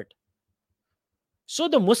Prophet. So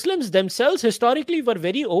the Muslims themselves historically were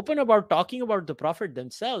very open about talking about the Prophet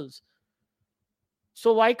themselves.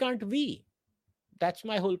 So why can't we? That's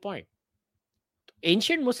my whole point.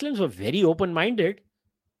 Ancient Muslims were very open minded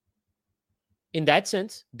in that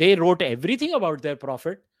sense. They wrote everything about their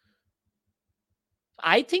Prophet.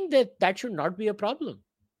 I think that that should not be a problem.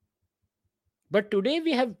 But today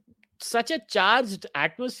we have such a charged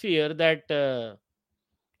atmosphere that,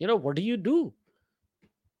 what do you do?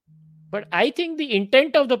 But I think the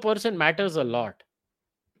intent of the person matters a lot.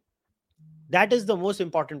 That is the most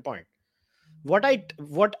important point. What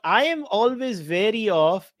I am always wary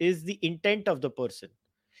of is the intent of the person.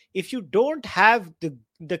 If you don't have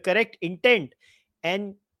the correct intent,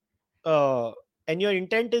 and uh, and your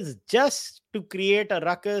intent is just to create a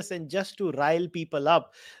ruckus and just to rile people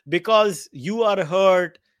up because you are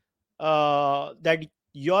hurt that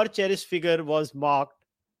your cherished figure was mocked,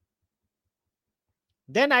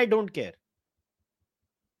 then I don't care.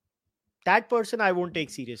 That person I won't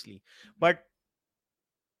take seriously. But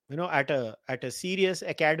at a serious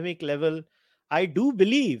academic level, I do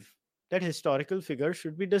believe that historical figures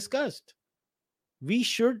should be discussed. We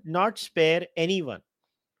should not spare anyone.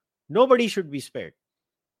 Nobody should be spared.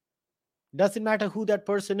 Doesn't matter who that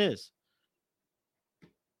person is.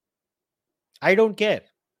 I don't care.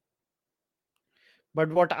 But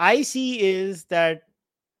what I see is that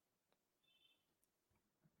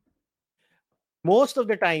most of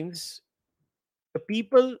the times, the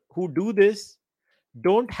people who do this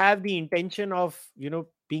don't have the intention of,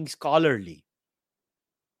 being scholarly.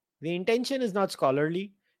 The intention is not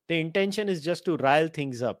scholarly. The intention is just to rile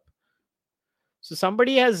things up. So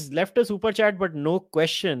somebody has left a super chat, but no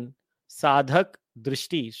question. Sadhak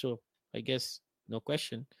Drishti. So I guess no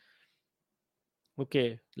question.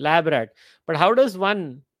 Okay, lab rat. But how does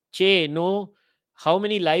one, Che, know how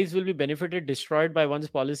many lives will be benefited, destroyed by one's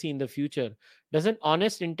policy in the future? Doesn't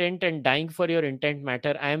honest intent and dying for your intent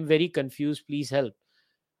matter? I am very confused. Please help.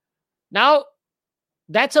 Now,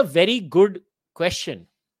 that's a very good question.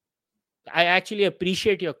 I actually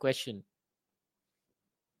appreciate your question.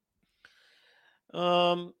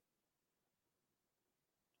 Um,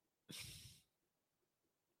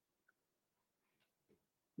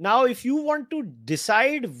 Now, if you want to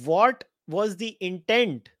decide what was the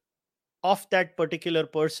intent of that particular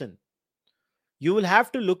person, you will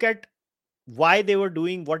have to look at why they were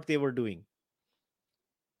doing what they were doing.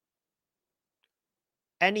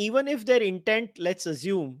 And even if their intent, let's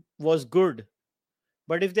assume, was good,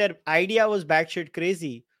 but if their idea was batshit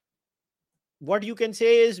crazy, what you can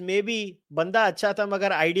say is maybe banda acha tha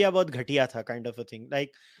magar idea bahut ghatiya tha, kind of a thing.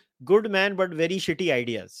 Like, good man but very shitty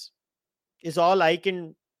ideas is all I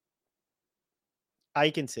can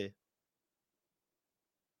say,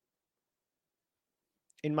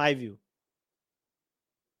 in my view.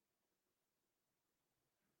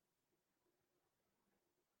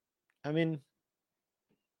 I mean,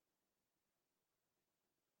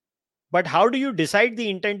 but how do you decide the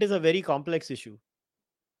intent is a very complex issue.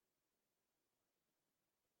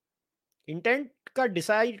 Intent का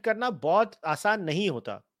decide करना बहुत आसान नहीं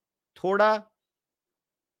होता. थोड़ा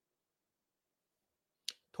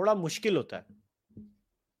थोड़ा मुश्किल होता है.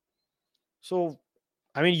 So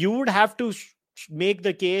I mean, you would have to make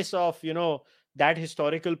the case of, that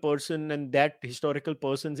historical person and that historical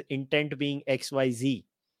person's intent being XYZ.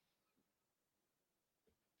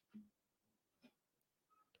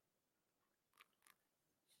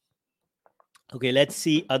 Okay, let's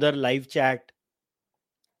see other live chat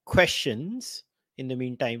questions in the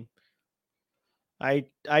meantime. I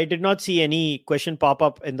did not see any question pop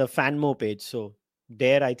up in the Fanmo page, so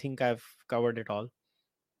there I think I've covered it all.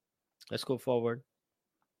 Let's go forward.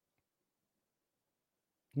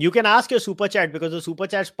 You can ask your super chat because the super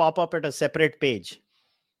chats pop up at a separate page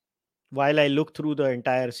while I look through the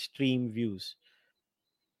entire stream views.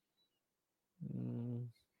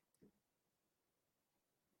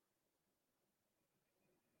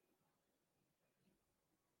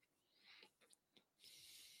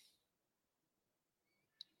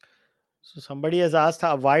 So somebody has asked,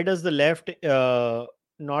 why does the left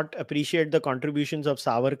not appreciate the contributions of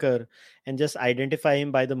Savarkar and just identify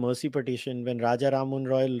him by the mercy petition? When Raja Ramohun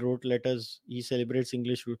Roy wrote letters, he celebrates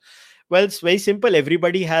English rule. Well, it's very simple.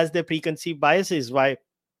 Everybody has their preconceived biases. Why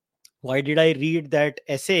did I read that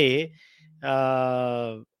essay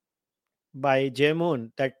by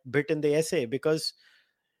Jaimun, that bit in the essay? Because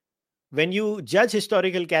when you judge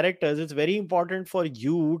historical characters, it's very important for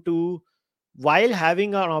you to, while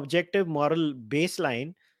having an objective moral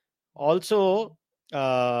baseline, also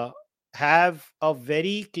have a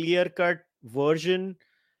very clear cut version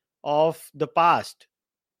of the past,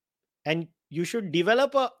 and you should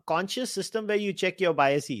develop a conscious system where you check your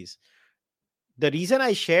biases. The reason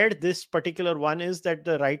I shared this particular one is that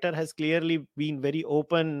the writer has clearly been very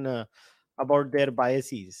open about their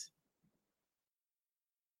biases.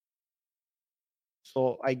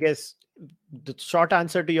 So I guess the short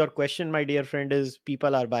answer to your question, my dear friend, is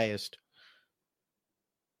people are biased.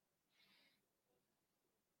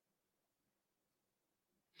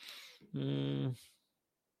 Mm.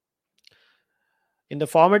 In the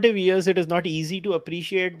formative years, it is not easy to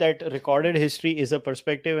appreciate that recorded history is a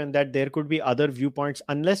perspective and that there could be other viewpoints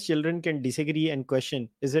unless children can disagree and question.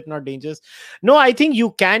 Is it not dangerous? No, I think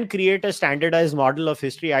you can create a standardized model of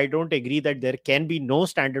history. I don't agree that there can be no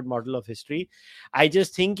standard model of history. I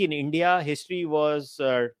just think in India, history was.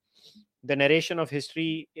 The narration of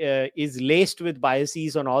history is laced with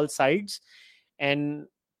biases on all sides, and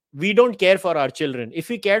we don't care for our children. If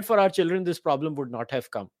we cared for our children, this problem would not have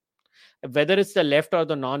come. Whether it's the left or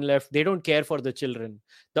the non-left, they don't care for the children.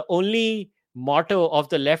 The only motto of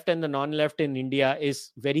the left and the non-left in India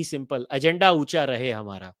is very simple: agenda ucha rahe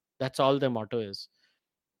hamara. That's all the motto is.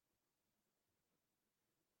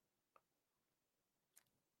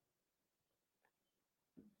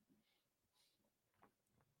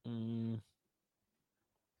 Mm.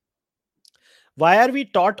 Why are we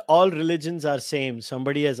taught all religions are same?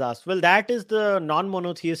 Somebody has asked. Well, that is the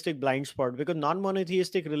non-monotheistic blind spot, because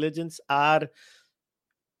non-monotheistic religions are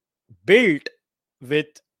built with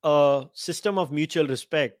a system of mutual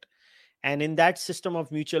respect, and in that system of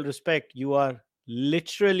mutual respect you are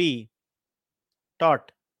literally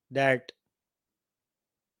taught that,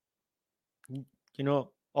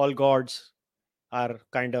 all gods are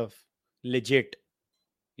kind of legit.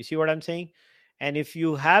 You see what I'm saying? And if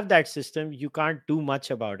you have that system, you can't do much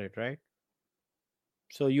about it, right?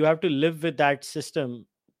 So you have to live with that system.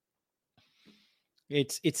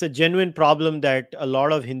 It's a genuine problem that a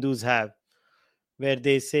lot of Hindus have, where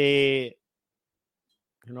they say,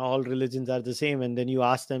 all religions are the same, and then you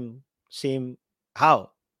ask them, same how?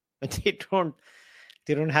 And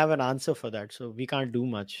they don't have an answer for that, so we can't do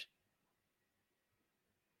much.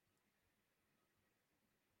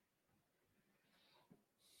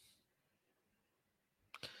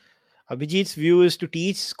 Abhijit's view is to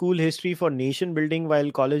teach school history for nation building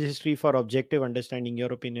while college history for objective understanding.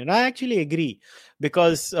 Your opinion? I actually agree,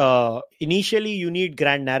 because initially you need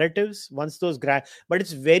grand narratives. Once those grand, but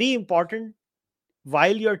it's very important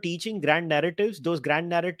while you're teaching grand narratives, those grand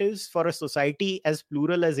narratives for a society as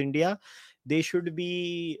plural as India, they should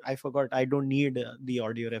be. I forgot. I don't need the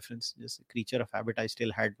audio reference. Just a creature of habit. I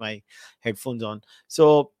still had my headphones on.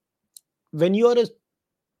 So when you are a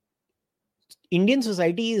Indian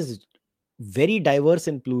society is very diverse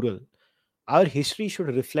and plural. Our history should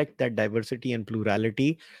reflect that diversity and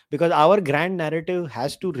plurality, because our grand narrative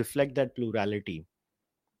has to reflect that plurality.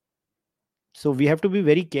 So we have to be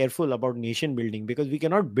very careful about nation building, because we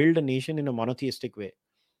cannot build a nation in a monotheistic way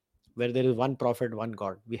where there is one prophet, one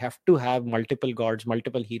god. We have to have multiple gods,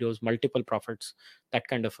 multiple heroes, multiple prophets, that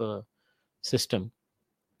kind of a system.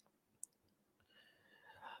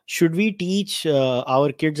 Should we teach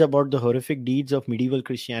our kids about the horrific deeds of medieval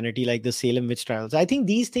Christianity, like the Salem witch trials? I think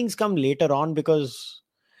these things come later on, because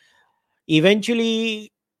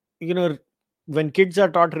eventually, you know when kids are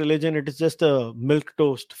taught religion, it is just a milk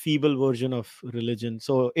toast feeble version of religion.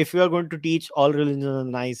 So if you are going to teach all religions are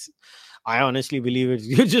nice, I honestly believe it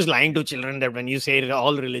you're just lying to children, that when you say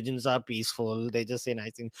all religions are peaceful, they just say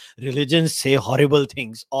nice things. Religions say horrible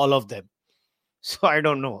things, all of them. So I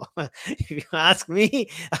don't know. If you ask me,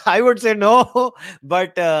 I would say no.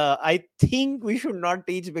 But I think we should not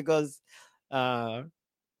teach, because uh,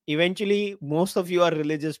 eventually most of you are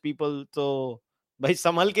religious people. So by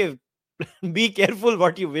samal ke, be careful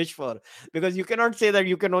what you wish for, because you cannot say that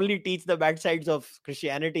you can only teach the bad sides of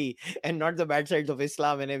Christianity and not the bad sides of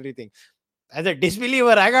Islam and everything. As a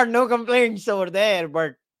disbeliever, I got no complaints over there,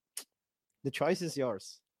 but the choice is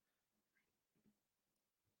yours.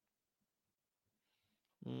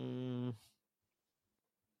 Mm,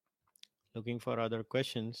 looking for other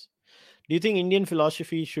questions. Do you think Indian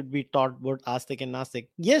philosophy should be taught both Astic and Nastic?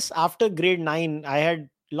 Yes, after grade 9, I had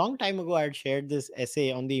long time ago I had shared this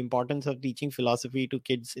essay on the importance of teaching philosophy to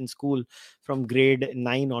kids in school from grade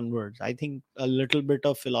 9 onwards. I think a little bit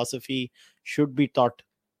of philosophy should be taught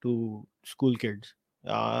to school kids.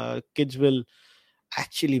 Kids will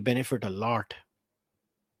actually benefit a lot.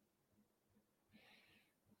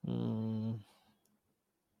 Mm.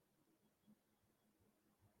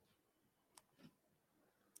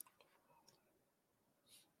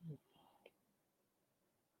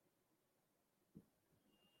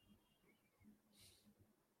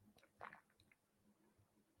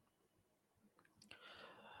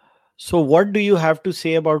 So, what do you have to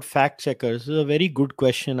say about fact checkers? This is a very good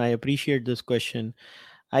question. I appreciate this question.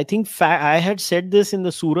 I think I had said this in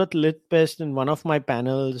the Surat Lit Fest in one of my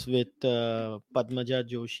panels with Padmaja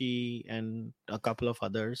Joshi and a couple of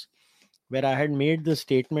others, where I had made the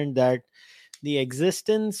statement that the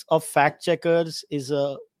existence of fact checkers is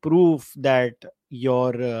a proof that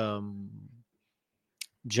your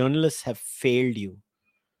journalists have failed you.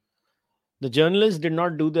 The journalists did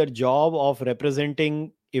not do their job of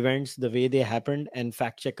representing events the way they happened, and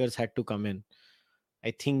fact checkers had to come in.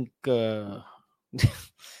 I think that's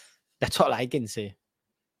all I can say.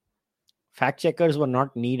 Fact checkers were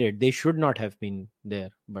not needed. They should not have been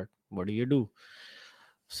there. But what do you do?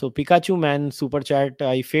 So Pikachu man, super chat.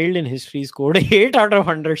 I failed in history. Scored 8 out of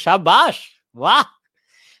 100. Shabash! Wow.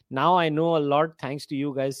 Now I know a lot thanks to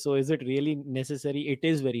you guys. So is it really necessary? It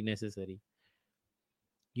is very necessary.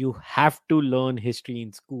 You have to learn history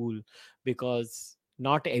in school because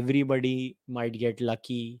not everybody might get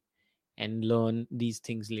lucky and learn these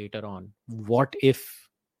things later on. What if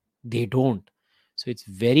they don't? So it's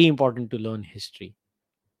very important to learn history.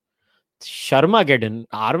 Sharmageddon,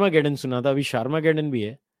 Armageddon सुना था अभी Sharmageddon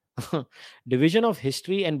भी है. Division of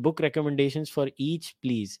history and book recommendations for each,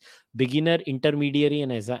 please. Beginner, intermediary,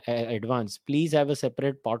 and advanced. Please have a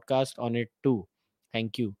separate podcast on it too.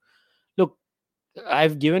 Thank you. Look,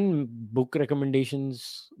 I've given book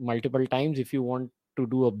recommendations multiple times. If you want to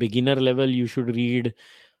do a beginner level, you should read,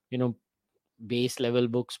 you know, base level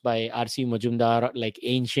books by R.C. Majumdar, like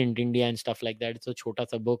Ancient India and stuff like that. It's a chota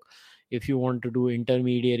sa book. If you want to do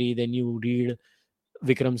intermediary, then you read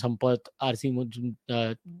Vikram Sampath, R.C.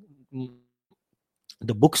 Majumdar,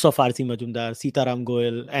 the books of R.C. Majumdar, Sitaram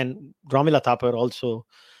Goel, and Ramila Thapar also.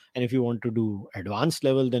 And if you want to do advanced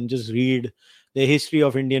level, then just read the history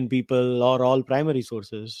of Indian people or all primary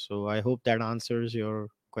sources. So I hope that answers your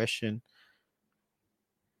question.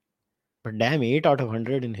 But damn, 8 out of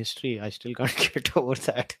 100 in history, I still can't get over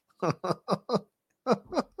that.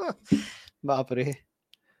 Baapre.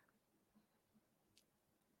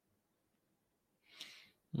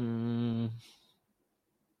 Mm.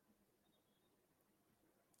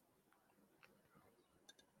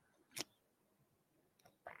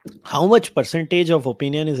 How much percentage of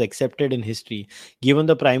opinion is accepted in history, given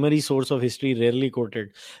the primary source of history rarely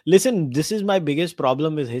quoted? Listen, this is my biggest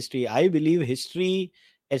problem with history. I believe history,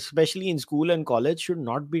 especially in school and college, should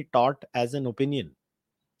not be taught as an opinion.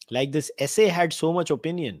 Like this essay had so much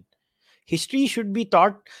opinion. History should be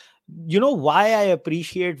taught. You know why I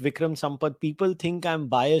appreciate Vikram Sampath? People think I'm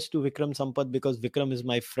biased to Vikram Sampath because Vikram is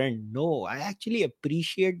my friend. No, I actually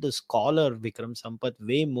appreciate the scholar Vikram Sampath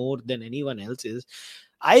way more than anyone else is.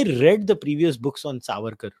 I read the previous books on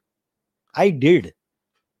Savarkar. I did.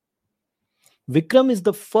 Vikram is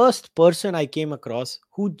the first person I came across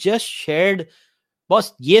who just shared,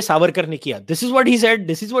 boss, ye Savarkar ne kiya. This is what he said.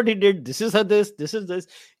 This is what he did. This is this. This is this.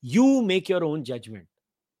 You make your own judgment.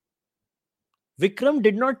 Vikram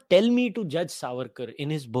did not tell me to judge Savarkar in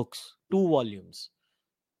his books, 2 volumes.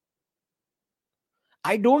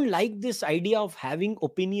 I don't like this idea of having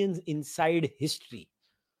opinions inside history.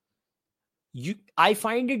 I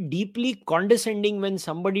find it deeply condescending when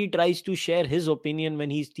somebody tries to share his opinion when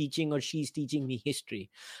he's teaching or she's teaching me history.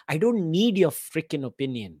 I don't need your freaking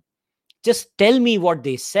opinion. Just tell me what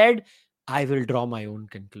they said. I will draw my own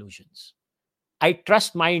conclusions. I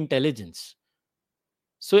trust my intelligence.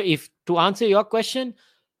 So, if to answer your question,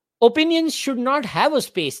 opinions should not have a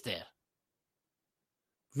space there.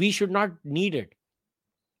 We should not need it.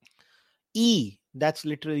 That's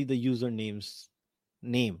literally the username's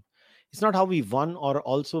name. It's not how we won, or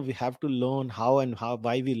also we have to learn how and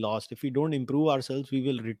why we lost. If we don't improve ourselves, we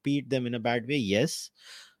will repeat them in a bad way. Yes,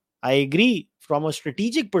 I agree. From a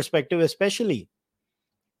strategic perspective, especially,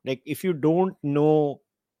 like if you don't know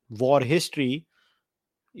war history,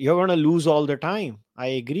 you're going to lose all the time. I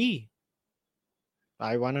agree.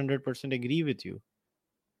 I 100% agree with you.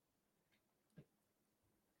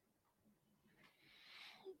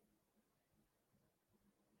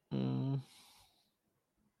 Mm.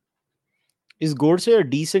 Is Godse a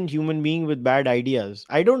decent human being with bad ideas?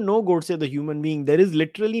 I don't know Godse the human being. There is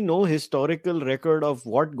literally no historical record of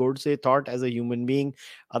what Godse thought as a human being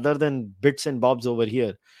other than bits and bobs over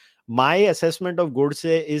here. My assessment of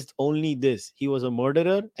Godse is only this: he was a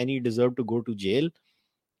murderer and he deserved to go to jail.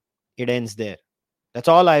 It ends there. That's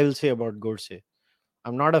all I will say about Godse.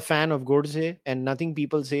 I'm not a fan of Godse, and nothing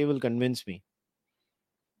people say will convince me.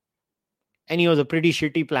 And he was a pretty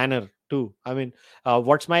shitty planner too. I mean,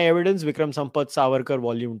 what's my evidence? Vikram Sampath Savarkar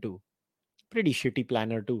Volume 2. Pretty shitty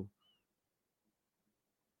planner too.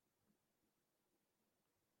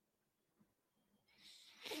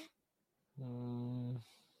 Mm.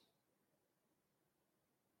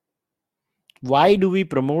 Why do we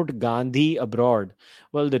promote Gandhi abroad?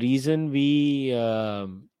 Well, the reason we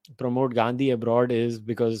promote Gandhi abroad is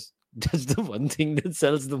because that's the one thing that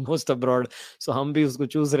sells the most abroad. So हम भी उसको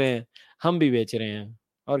चूस रहे हैं, हम भी बेच रहे हैं,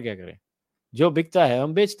 और क्या करें? जो बिकता है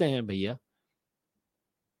हम बेचते हैं भैया.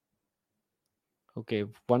 Okay,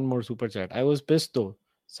 one more super chat. I was pissed though.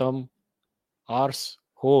 Some arse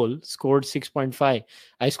hole scored 6.5.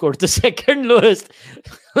 I scored the second lowest.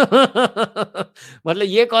 मतलब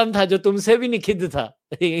ये कौन था जो तुमसे भी निखिद था?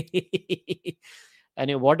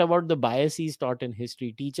 And what about the biases taught in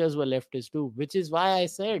history? Teachers were leftists too, which is why I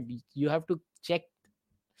said you have to check,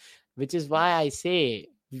 which is why I say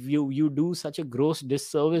you do such a gross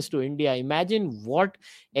disservice to India. Imagine what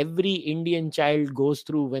every Indian child goes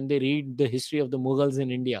through when they read the history of the Mughals in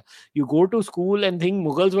India. You go to school and think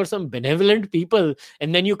Mughals were some benevolent people,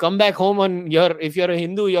 and then you come back home on your, if you're a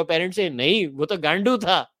Hindu, your parents say nahi wo to gandu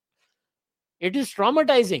tha. It is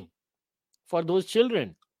traumatizing for those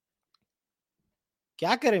children.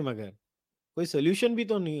 क्या करें मगर कोई solution भी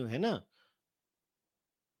तो नहीं है ना,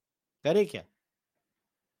 करे क्या?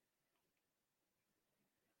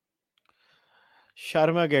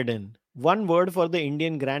 Sharmageddon. One word for the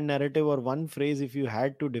Indian grand narrative, or one phrase if you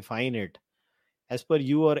had to define it, as per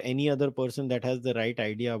you or any other person that has the right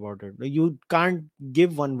idea about it. You can't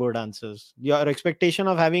give one word answers. Your expectation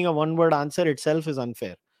of having a one word answer itself is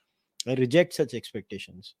unfair. I reject such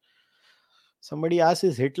expectations. Somebody asks,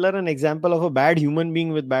 is Hitler an example of a bad human being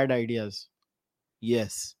with bad ideas?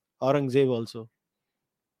 Yes. Aurangzeb also.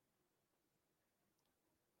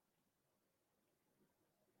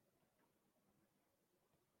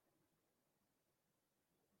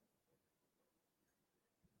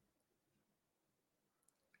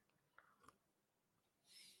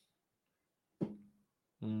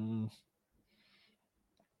 Hmm.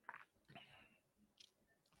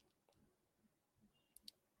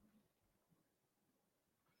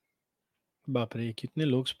 बाप रे कितने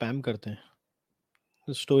लोग spam करते हैं.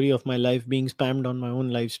 The story of my life being spammed on my own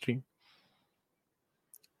live stream.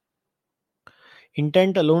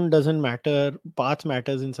 Intent alone doesn't matter, path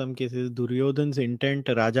matters in some cases. Duryodhana intent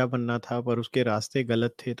राजा बनना था पर उसके रास्ते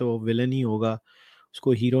गलत थे तो वो विलन ही होगा,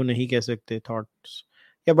 उसको हीरो नहीं कह सकते. Thoughts.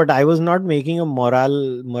 Yeah, but I was not making a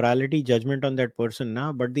morality judgment on that person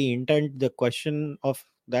now, but the intent, the question of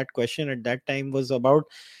that question at that time was about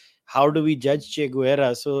how do we judge Che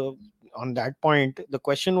Guevara. So on that point the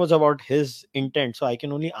question was about his intent, so I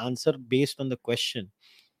can only answer based on the question.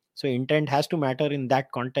 So intent has to matter in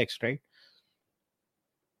that context, right?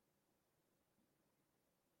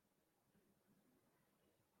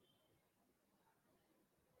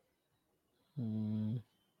 Hmm.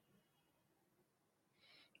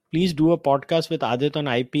 Please do a podcast with Adit on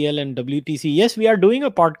IPL and WTC. Yes, we are doing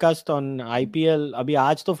a podcast on IPL. अभी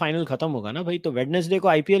आज तो final खत्म होगा ना भाई, तो Wednesday को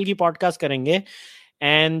IPL की पॉडकास्ट करेंगे.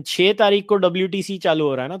 एंड 6 तारीख को WTC चालू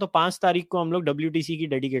हो रहा है ना, तो 5 तारीख को हम लोग WTC की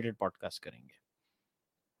डेडिकेटेड पॉडकास्ट करेंगे.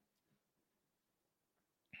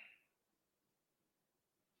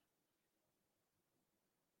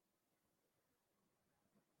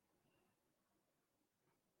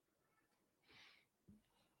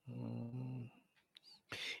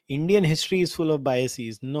 Indian history is full of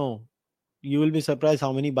biases. No, you will be surprised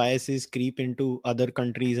how many biases creep into other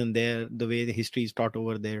countries and there the way the history is taught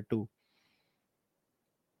over there too.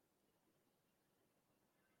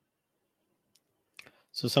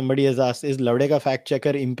 So somebody has asked, is Lavdeka fact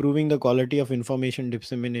checker improving the quality of information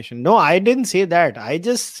dissemination? No, I didn't say that. I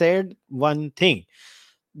just said one thing.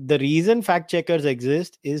 The reason fact checkers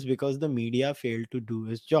exist is because the media failed to do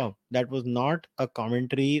its job. That was not a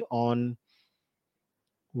commentary on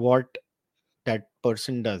what that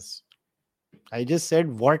person does. I just said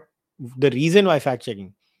what the reason why fact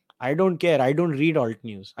checking. I don't care. I don't read alt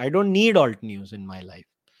news. I don't need alt news in my life.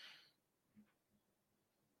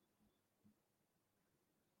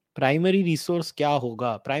 Primary resource क्या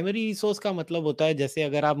होगा? Primary resource का मतलब होता है जैसे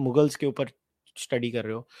अगर आप Mughals के ऊपर स्टडी कर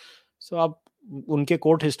रहे हो, सो आप उनके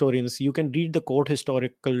court historians, you can read the court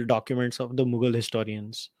historical documents of the Mughal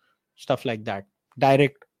historians, stuff like that,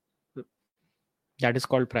 direct. That is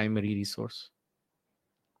called primary resource.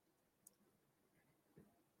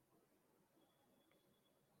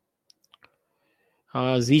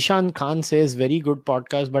 Zishan Khan says, very good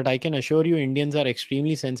podcast, but I can assure you Indians are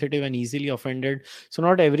extremely sensitive and easily offended. So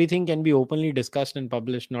not everything can be openly discussed and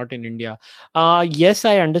published, not in India. Yes,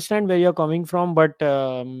 I understand where you're coming from, but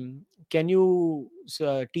can you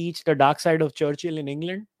teach the dark side of Churchill in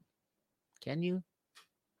England? Can you?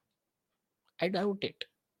 I doubt it.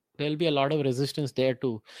 There'll be a lot of resistance there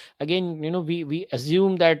too. Again, we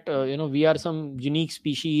assume that we are some unique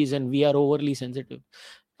species and we are overly sensitive.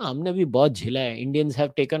 हमने भी बहुत झेला है. Indians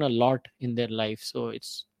have taken a lot in their life, so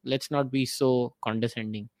let's not be so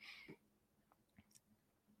condescending.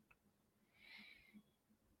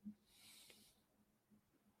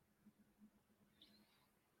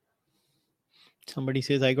 Somebody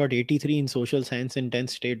says I got 83 in social science in 10th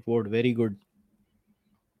state board. Very good.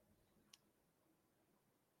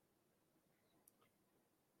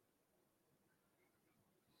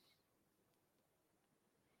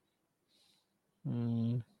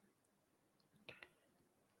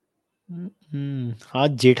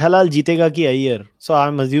 आज जेठालाल जीतेगा कि Iyer? So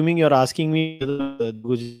I'm assuming you're asking me whether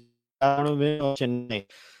Gujarat will win or Chennai.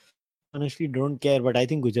 Honestly, don't care, but I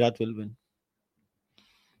think Gujarat will win.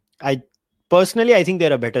 I personally, I think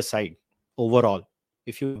they're a better side overall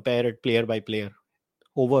if you compare it player by player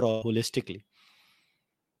overall holistically.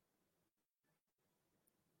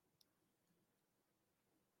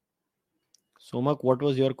 Somak, what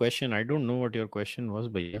was your question? I don't know what your question was,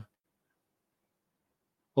 bhaiya.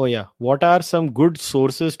 Oh yeah, what are some good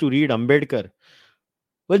sources to read Ambedkar?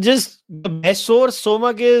 Well, just the best source,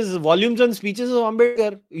 Somak, is volumes and speeches of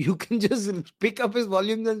Ambedkar. You can just pick up his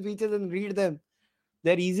volumes and speeches and read them.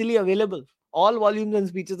 They're easily available. All volumes and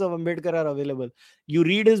speeches of Ambedkar are available. You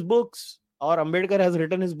read his books, or Ambedkar has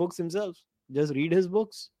written his books himself. Just read his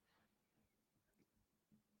books.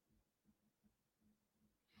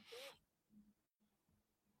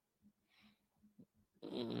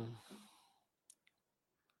 Mm.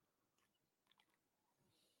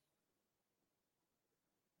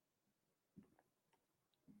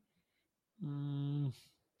 Mm.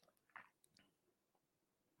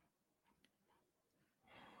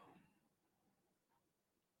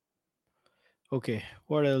 Okay,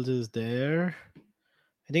 what else is there?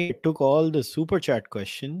 I think I took all the super chat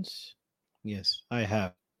questions. Yes, I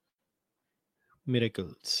have.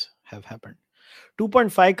 Miracles have happened.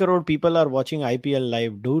 2.5 crore people are watching IPL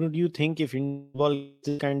live. Do you think if Indian football gets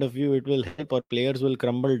this kind of view, it will help or players will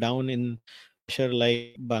crumble down in pressure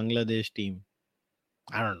like Bangladesh team?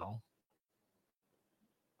 I don't know.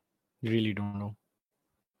 Really don't know.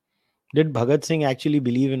 Did Bhagat Singh actually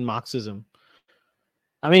believe in Marxism?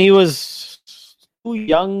 I mean, he was too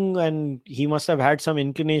young and he must have had some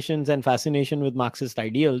inclinations and fascination with Marxist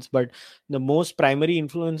ideals, but the most primary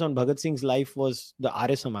influence on Bhagat Singh's life was the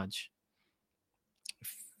Arya Samaj. If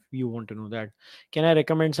you want to know that, can I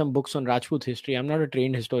recommend some books on Rajput history? I'm not a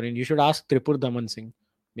trained historian. You should ask Tripur Daman Singh.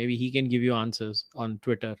 Maybe he can give you answers on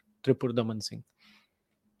Twitter. Tripur Daman Singh.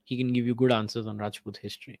 He can give you good answers on Rajput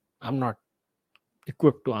history. I'm not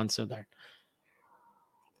equipped to answer that.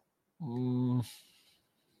 Mm,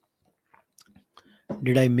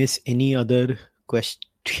 did I miss any other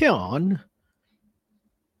question?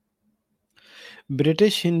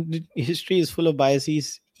 British history is full of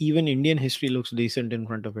biases. Even Indian history looks decent in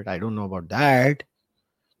front of it. I don't know about that.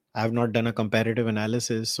 I have not done a comparative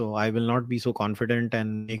analysis, so I will not be so confident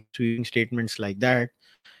and make sweeping statements like that.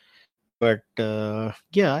 But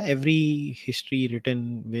yeah, every history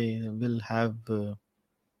written will have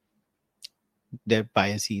their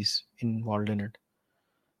biases involved in it.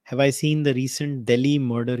 Have I seen the recent Delhi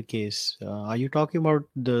murder case? Are you talking about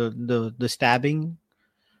the stabbing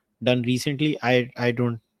done recently? I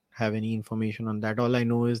don't have any information on that. All I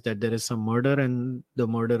know is that there is some murder and the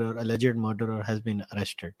murderer, alleged murderer, has been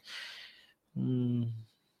arrested. Mm.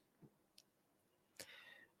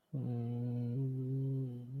 Mm.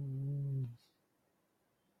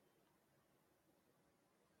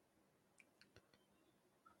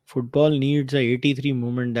 Football needs a 83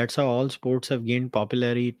 movement. That's how all sports have gained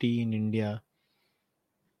popularity in India.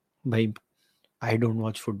 Bhai, I don't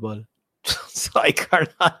watch football, so I can't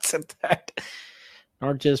answer that.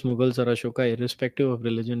 Not just Mughals or Ashoka, irrespective of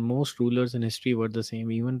religion, most rulers in history were the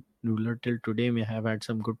same. Even ruler till today may have had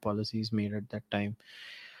some good policies made at that time.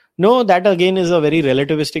 No, that again is a very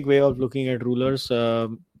relativistic way of looking at rulers.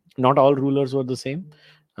 Not all rulers were the same.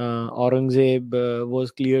 Aurangzeb was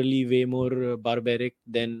clearly way more barbaric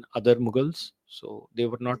than other Mughals, so they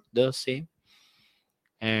were not the same.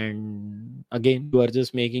 And again, you are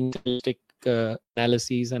just making simplistic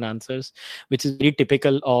analyses and answers, which is very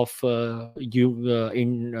typical of you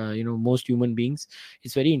in most human beings.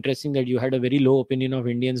 It's very interesting that you had a very low opinion of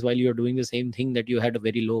Indians while you're doing the same thing that you had a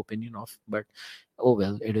very low opinion of. But oh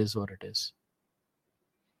well, it is what it is.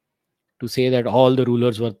 To say that all the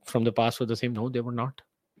rulers were from the past were the same, no, they were not.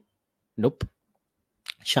 Nope.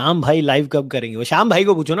 Shyam भाई live कब करेंगे? वो श्याम भाई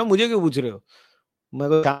को पूछो ना, मुझे क्यों पूछ रहे हो? मैं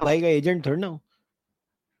कोई श्याम भाई का एजेंट थोड़ी ना हूँ.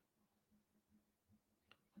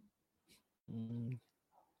 हम्म.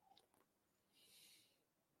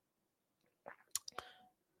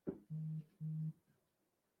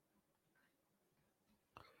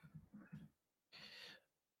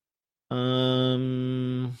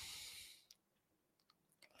 Um,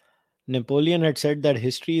 Napoleon had said that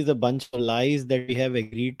history is a bunch of lies that we have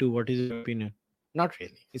agreed to. What is your opinion? Not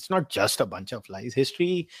really. It's not just a bunch of lies.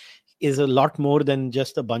 History is a lot more than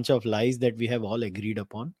just a bunch of lies that we have all agreed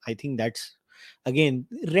upon. I think that's, again,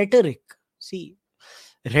 rhetoric. See,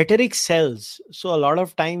 rhetoric sells. So a lot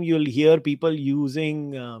of time you'll hear people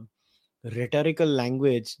using rhetorical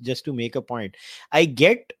language just to make a point. I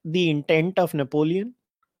get the intent of Napoleon,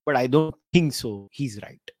 but I don't think so he's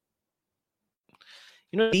right.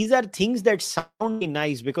 These are things that sound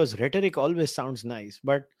nice because rhetoric always sounds nice,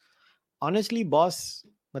 but honestly boss,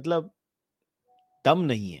 मतलब दम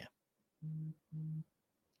नहीं है,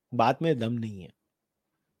 बात में दम नहीं है,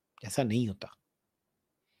 ऐसा नहीं होता.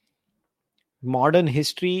 Modern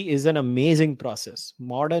history is an amazing process.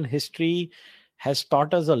 Modern history has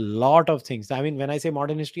taught us a lot of things. I mean, when I say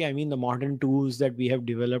modern history, I mean the modern tools that we have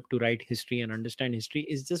developed to write history and understand history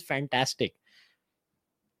is just fantastic.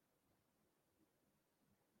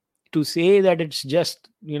 To say that it's just,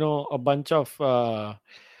 a bunch of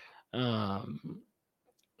um,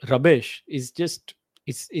 rubbish is just,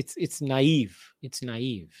 it's naive. It's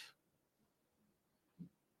naive.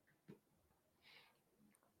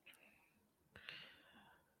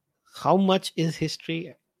 How much is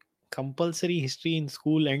history? Compulsory history in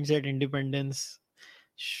school ends at independence.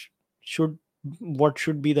 Should What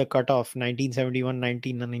should be the cutoff? 1971,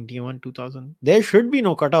 1991, 2000? There should be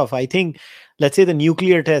no cutoff. I think, let's say the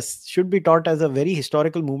nuclear test should be taught as a very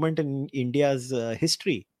historical moment in India's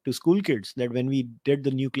history to school kids, that when we did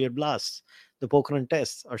the nuclear blasts, the Pokhran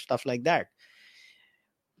tests or stuff like that,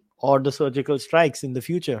 or the surgical strikes in the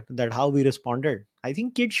future, that how we responded. I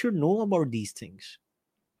think kids should know about these things.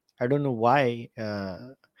 I don't know why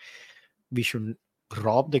we should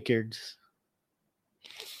rob the kids.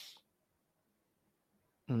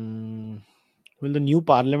 Will the new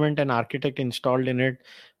parliament and architect installed in it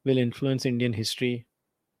will influence Indian history?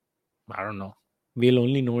 I don't know. We'll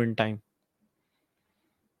only know in time.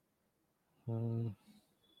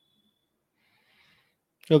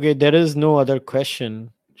 Okay, there is no other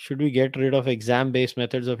question. Should we get rid of exam-based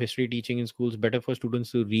methods of history teaching in schools? Better for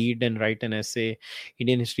students to read and write an essay.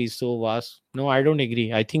 Indian history is so vast. No, I don't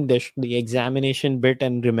agree. I think the examination bit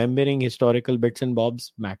and remembering historical bits and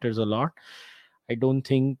bobs matters a lot. I don't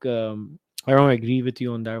think I don't agree with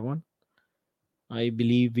you on that one. I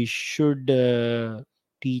believe we should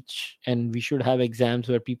teach and we should have exams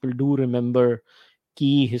where people do remember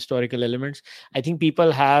key historical elements. I think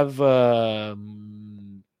people have a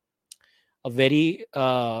very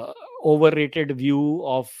overrated view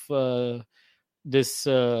of this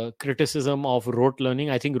criticism of rote learning.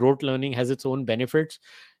 I think rote learning has its own benefits,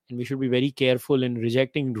 and we should be very careful in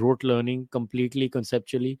rejecting rote learning completely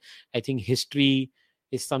conceptually. I think history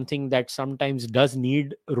is something that sometimes does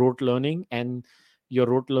need rote learning, and your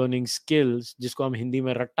rote learning skills, जिसको हम हिंदी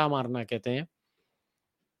में रट्टा मारना कहते हैं,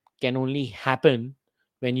 can only happen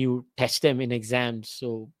when you test them in exams.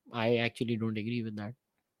 So I actually don't agree with that.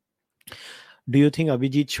 Do you think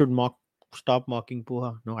Abhijit should stop mocking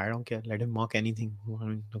Puha? No, I don't care. Let him mock anything. I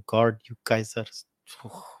mean, God, you guys are.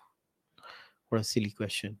 What a silly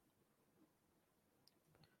question.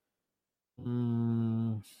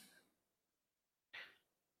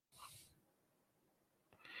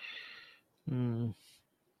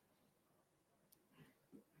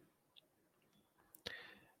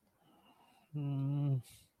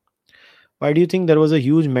 Why do you think there was a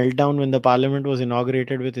huge meltdown when the parliament was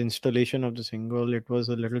inaugurated with installation of the symbol? It was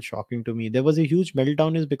a little shocking to me. There was a huge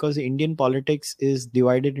meltdown is because Indian politics is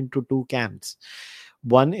divided into two camps.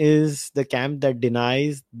 One is the camp that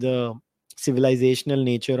denies the civilizational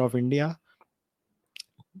nature of India.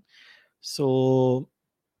 So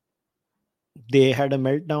they had a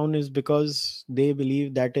meltdown is because they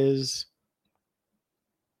believe that is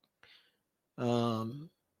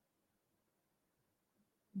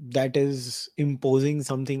imposing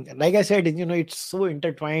something. Like I said, it's so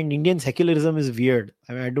intertwined. Indian secularism is weird.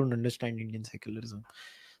 I mean, I don't understand Indian secularism.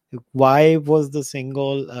 Why was the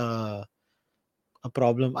Singal a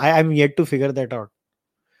problem? I'm yet to figure that out.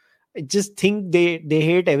 I just think they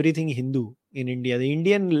hate everything Hindu in India. The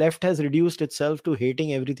Indian left has reduced itself to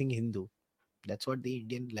hating everything Hindu. That's what the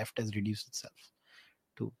Indian left has reduced itself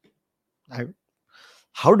to.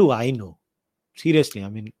 How do I know? Seriously, I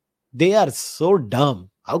mean, they are so dumb.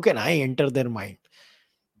 How can I enter their mind?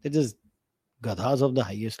 They're just gadhas of the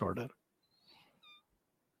highest order.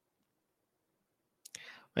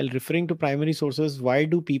 While referring to primary sources, why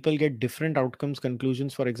do people get different outcomes,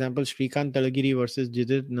 conclusions? For example, Srikant Talagiri versus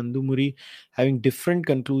Jidit Nandumuri having different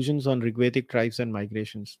conclusions on Rigvedic tribes and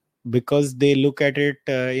migrations. because they look at it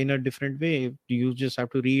in a different way. You just have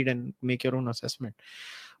to read and make your own assessment.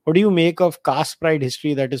 What do you make of caste pride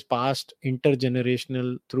history that is passed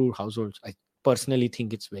intergenerational through households? I personally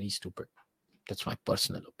think it's very stupid. That's my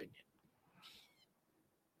personal opinion.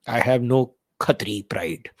 I have no Khatri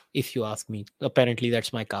pride, if you ask me. Apparently,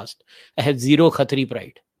 that's my caste. I have zero Khatri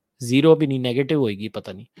pride. Zero भी नहीं, negative होएगी,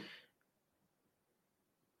 पता नहीं.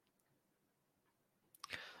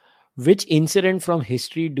 Which incident from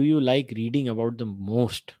history do you like reading about the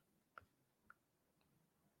most?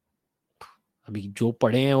 अभी जो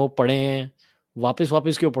पढ़े हैं वो पढ़े हैं, वापस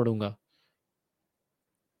वापस क्यों पढ़ूंगा?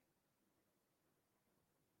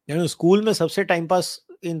 स्कूल में सबसे टाइम पास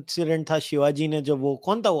इंसिडेंट था शिवाजी ने, जब वो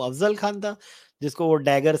कौन था, वो अफजल खान था जिसको वो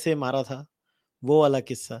डैगर से मारा था, वो वाला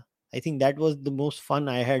किस्सा. I think that was the most fun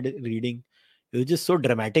I had reading. It was just so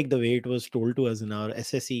dramatic the way it was told to us in our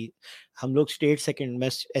SSC. हम लोग स्टेट सेकंड, मैं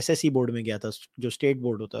एसएससी बोर्ड में गया था, जो स्टेट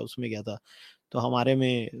बोर्ड होता है उसमें गया था, तो हमारे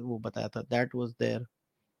में वो बताया था. That was there.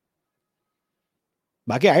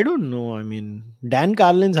 बाकी I don't know. I mean Dan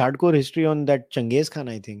कार्लिन्स hardcore history on that Genghis Khan,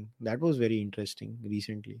 I think that was very interesting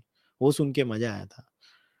recently. वो सुन के मजा आया था.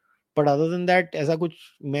 बट अदर देन दैट ऐसा कुछ,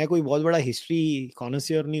 मैं कोई बहुत बड़ा हिस्ट्री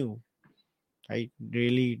कॉनसियर नहीं हूँ. I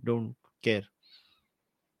really don't care.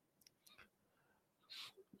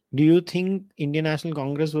 Do you think Indian National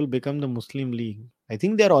Congress will become the Muslim League? I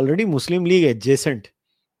think they are already Muslim League adjacent.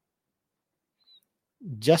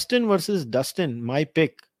 Justin versus Dustin, my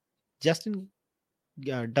pick. Justin,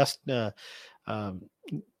 um,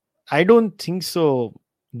 I don't think so.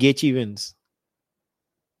 Gaethje wins.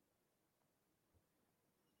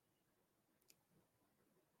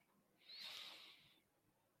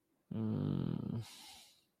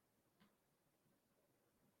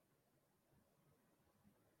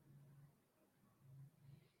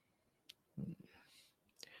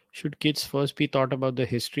 Should kids first be taught about the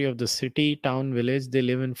history of the city, town, village they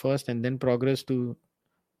live in first, and then progress to?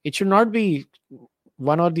 It should not be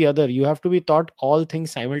one or the other. You have to be taught all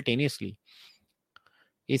things simultaneously.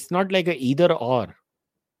 It's not like a either or.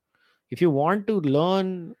 If you want to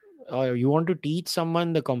learn or you want to teach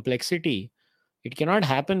someone the complexity, it cannot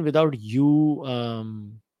happen without you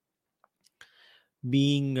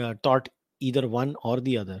being taught either one or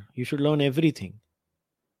the other. You should learn everything.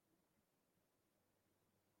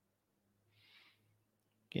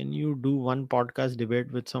 Can you do one podcast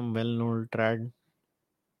debate with some well-known trad?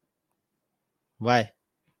 Why?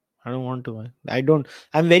 I don't want to.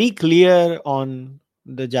 I'm very clear on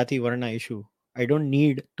the Jati Varna issue. I don't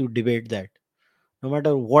need to debate that. No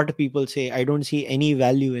matter what people say, I don't see any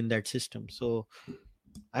value in that system. So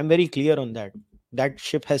I'm very clear on that. That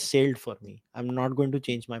ship has sailed for me. I'm not going to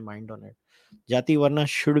change my mind on it. Jati Varna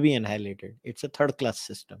should be annihilated. It's a third class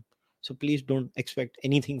system. So please don't expect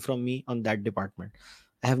anything from me on that department.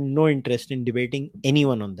 I have no interest in debating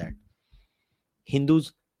anyone on that.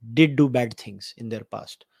 Hindus did do bad things in their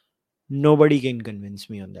past. Nobody can convince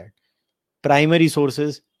me on that. Primary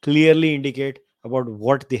sources clearly indicate about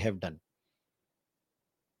what they have done.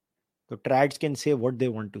 The trads can say what they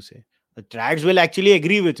want to say. The trads will actually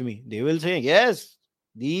agree with me. They will say, yes,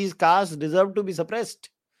 these castes deserve to be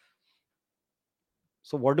suppressed.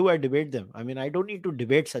 So what do I debate them? I mean, I don't need to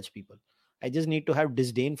debate such people. I just need to have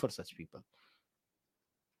disdain for such people.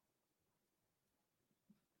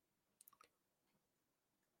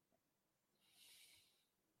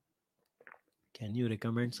 Can you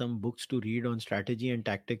recommend some books to read on strategy and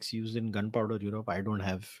tactics used in gunpowder Europe? I don't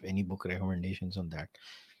have any book recommendations on that.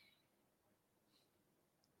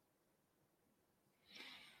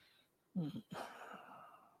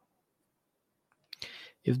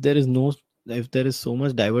 If there is so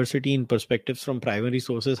much diversity in perspectives from primary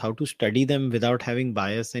sources, how to study them without having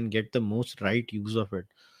bias and get the most right use of it?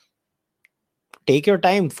 Take your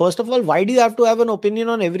time. First of all, why do you have to have an opinion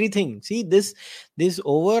on everything? See, this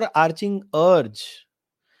overarching urge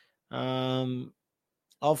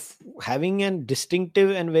of having a distinctive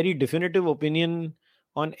and very definitive opinion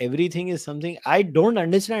on everything is something I don't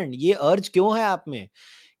understand. ये urge क्यों है आप में?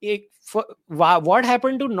 What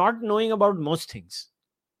happened to not knowing about most things?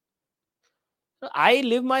 I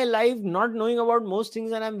live my life not knowing about most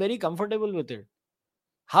things and I'm very comfortable with it.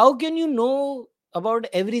 How can you know about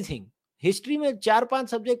everything? History में 4-5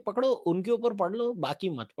 subject पकड़ो, उनके ऊपर पढ़ लो, बाकी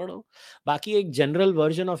मत पढ़ो. बाकी एक जनरल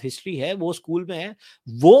वर्जन ऑफ हिस्ट्री है, वो स्कूल में है.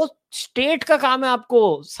 वो स्टेट का काम है आपको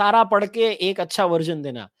सारा पढ़ के एक अच्छा वर्जन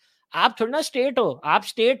देना. आप थोड़ा ना स्टेट हो. आप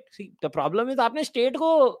स्टेट, द प्रॉब्लम है आपने स्टेट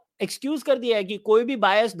को एक्सक्यूज कर दिया है कि कोई भी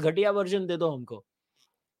बायस्ड घटिया वर्जन दे दो हमको.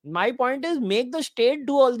 My point is make the state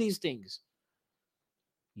do all these things.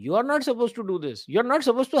 You are not supposed to do this. You're not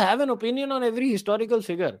supposed to have an opinion on every historical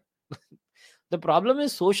figure. The problem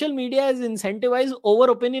is social media is incentivized over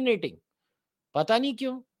opinionating. पता नहीं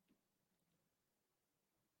क्यों.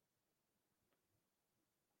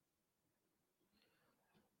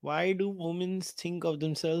 Why do women think of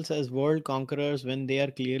themselves as world conquerors when they are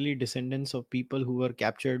clearly descendants of people who were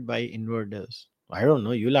captured by invaders? I don't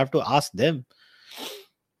know. You'll have to ask them.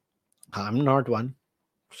 I'm not one.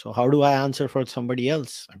 So how do I answer for somebody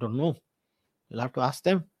else? I don't know. You'll have to ask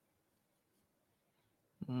them.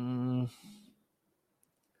 Mm.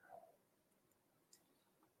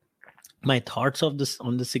 My thoughts of this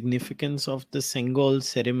on the significance of the Sengol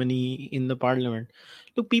ceremony in the parliament.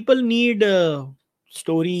 Look, people need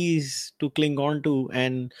stories to cling on to,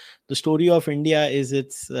 and the story of India is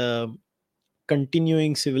its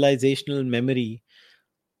continuing civilizational memory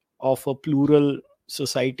of a plural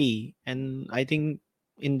society. And I think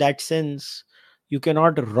in that sense, you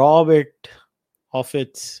cannot rob it of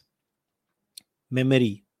its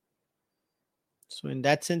memory. So in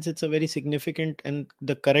that sense, it's a very significant and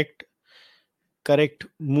the correct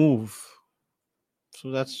move.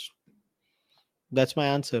 So that's my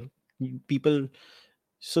answer. People,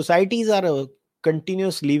 societies are a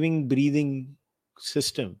continuous living, breathing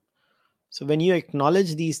system. So when you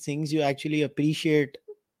acknowledge these things, you actually appreciate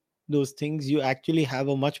those things. You actually have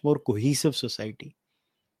a much more cohesive society.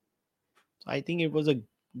 I think it was a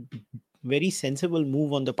very sensible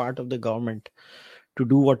move on the part of the government to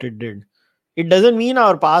do what it did. It doesn't mean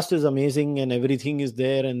our past is amazing and everything is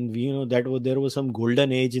there, and there was some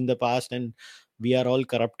golden age in the past and we are all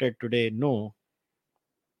corrupted today. No,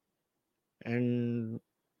 and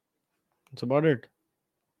that's about it.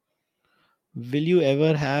 Will you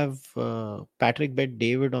ever have Patrick Bet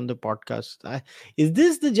David on the podcast? Is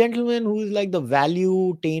this the gentleman who is like the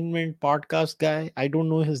valuetainment podcast guy? I don't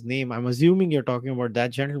know his name. I'm assuming you're talking about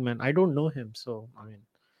that gentleman. I don't know him. So, I mean,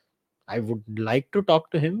 I would like to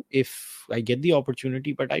talk to him if I get the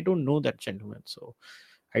opportunity, but I don't know that gentleman. So,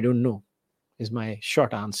 I don't know, is my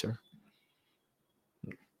short answer.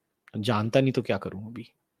 जानता नहीं तो क्या करूं अभी,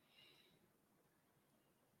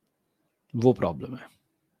 वो problem है.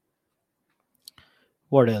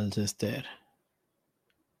 What else is there?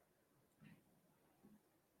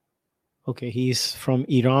 Okay, he's from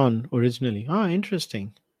Iran originally. Ah,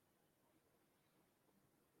 interesting.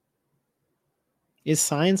 Is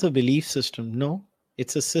science a belief system? No,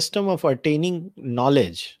 it's a system of attaining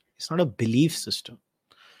knowledge. It's not a belief system.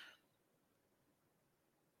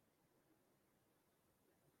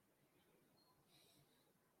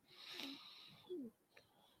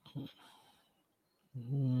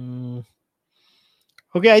 Hmm.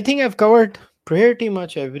 Okay, I think I've covered pretty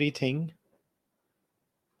much everything.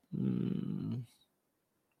 Hmm.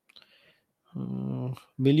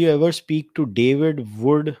 Will you ever speak to David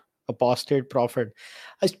Wood, apostate prophet?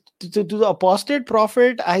 To the apostate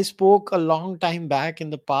prophet, I spoke a long time back in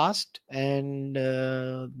the past, and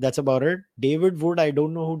that's about it. David Wood, I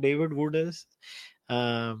don't know who David Wood is.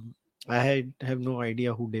 Have no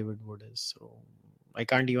idea who David Wood is, so I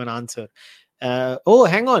can't even answer. Oh,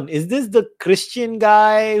 hang on. Is this the Christian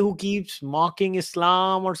guy who keeps mocking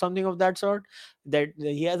Islam or something of that sort? That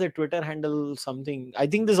he has a Twitter handle, something. I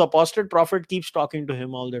think this apostate prophet keeps talking to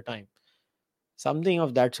him all the time. Something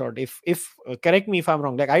of that sort. If correct me if I'm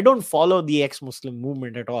wrong. Like, I don't follow the ex-Muslim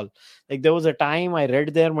movement at all. Like, there was a time I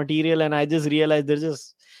read their material and I just realized they're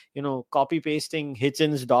just copy pasting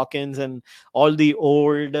Hitchens, Dawkins, and all the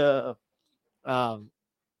old um,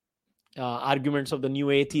 arguments of the new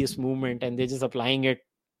atheist movement, and they're just applying it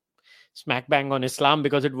smack bang on Islam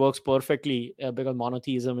because it works perfectly, because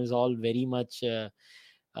monotheism is all very much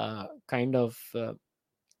kind of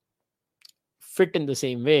fit in the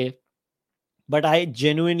same way. But I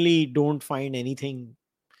genuinely don't find anything.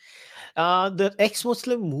 The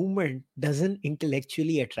ex-Muslim movement doesn't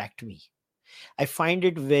intellectually attract me. I find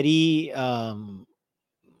it very I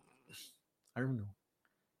don't know,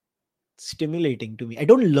 stimulating to me. I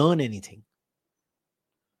don't learn anything.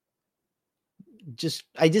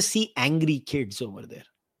 I just see angry kids over there,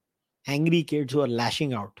 angry kids who are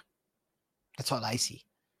lashing out. That's all I see.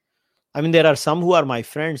 I mean, there are some who are my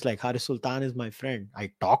friends, like Haris Sultan is my friend.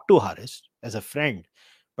 I talk to Haris as a friend,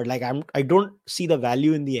 but like I don't see the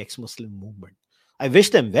value in the ex-Muslim movement. I wish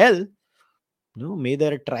them well. May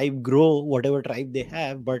their tribe grow, whatever tribe they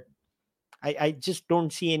have, but I just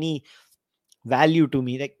don't see any value to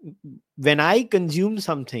me. Like, when I consume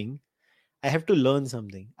something, I have to learn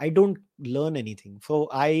something. I don't learn anything. So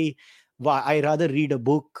I rather read a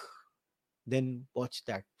book than watch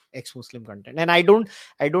that ex-Muslim content. And I don't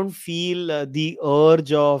feel the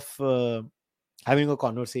urge of having a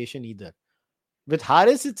conversation either. With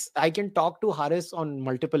Haris, I can talk to Haris on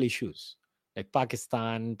multiple issues. like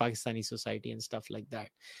Pakistan, Pakistani society and stuff like that.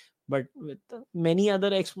 But with many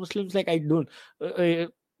other ex-Muslims, like I don't, I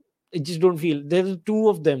just don't feel. There's two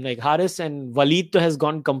of them, like Haris and Waleed has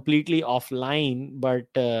gone completely offline, but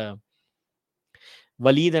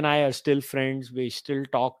Waleed and I are still friends. We still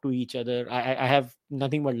talk to each other. I have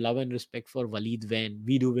nothing but love and respect for Waleed when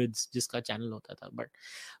we do with jiska channel hota tha. But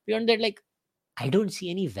beyond that, like I don't see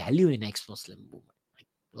any value in ex-Muslim movement. Like,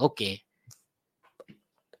 okay,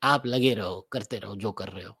 आप लगे रहो, करते रहो जो कर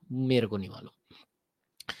रहे हो, मेरे को नहीं मालूम.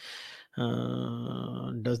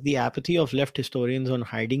 Does the apathy of left historians on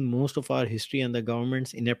hiding most of our history and the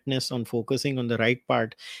government's ineptness on focusing on the right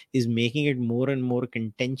part is making it more and more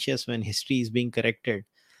contentious when history is being corrected?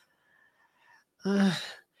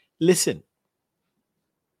 Listen,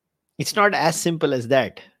 it's not as simple as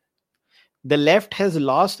that. The left has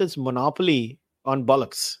lost its monopoly on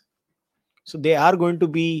bollocks. So they are going to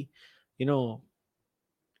be, you know,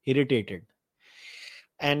 irritated.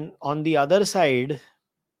 And on the other side,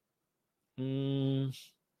 you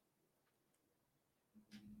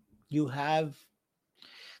have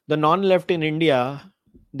the non-left in India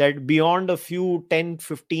that beyond a few 10,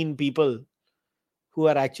 15 people who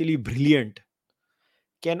are actually brilliant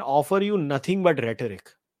can offer you nothing but rhetoric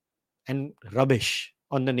and rubbish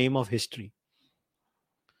on the name of history.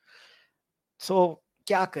 So,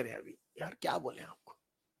 क्या करें अभी यार, क्या बोले आपको?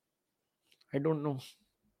 I don't know.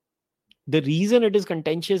 The reason it is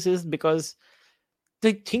contentious is because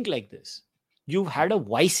they think like this. You've had a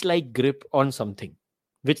vice-like grip on something,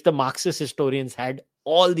 which the Marxist historians had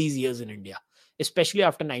all these years in India, especially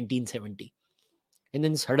after 1970. And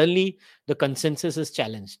then suddenly the consensus is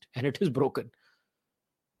challenged and it is broken.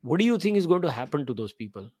 What do you think is going to happen to those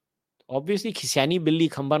people? Obviously, Khisyani Billi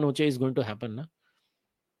Khamba Noche is going to happen. Na?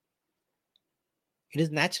 It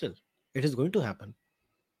is natural. It is going to happen.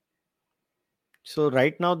 So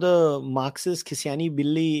right now, the Marxist Khisyani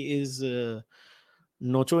Billi is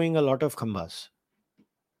nochoing a lot of khambas.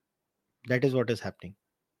 That is what is happening.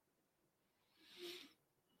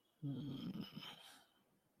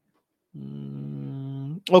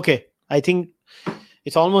 Okay, I think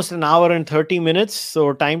it's almost an hour and 30 minutes.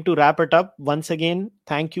 So time to wrap it up. Once again,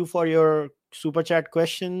 thank you for your super chat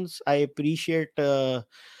questions. I appreciate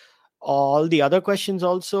all the other questions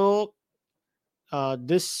also.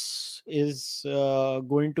 This is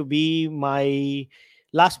going to be my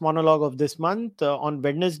last monologue of this month on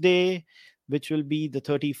Wednesday, which will be the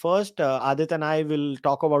 31st. Adit and I will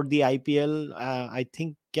talk about the IPL. I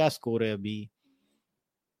think kya score hai abhi?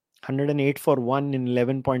 108 for 1 in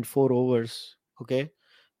 11.4 overs. Okay.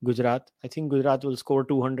 Gujarat. I think Gujarat will score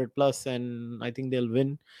 200 plus and I think they'll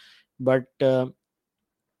win. But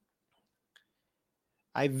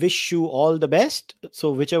I wish you all the best.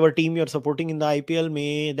 So, whichever team you're supporting in the IPL,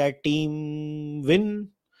 may that team win.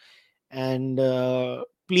 And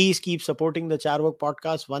please keep supporting the Charvak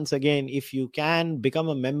podcast. Once again, if you can become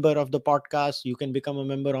a member of the podcast, you can become a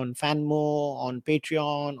member on Fanmo, on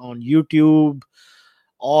Patreon, on YouTube,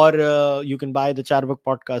 or you can buy the Charvak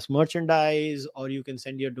podcast merchandise, or you can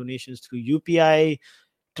send your donations through UPI.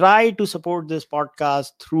 Try to support this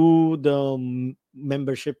podcast through the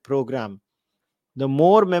membership program. The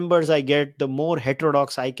more members I get, the more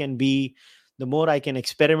heterodox I can be, the more I can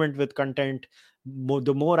experiment with content,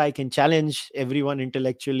 the more I can challenge everyone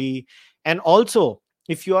intellectually. And also,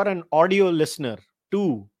 if you are an audio listener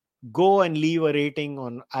too, go and leave a rating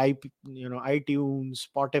on iTunes,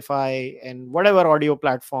 Spotify, and whatever audio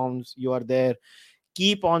platforms you are there.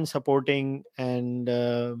 Keep on supporting, and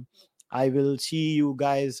I will see you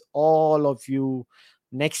guys, all of you,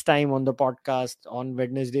 next time on the podcast on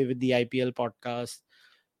Wednesday with the IPL podcast.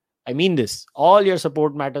 I mean this. All your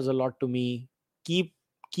support matters a lot to me. Keep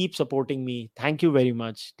supporting me. Thank you very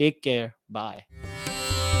much. Take care. Bye.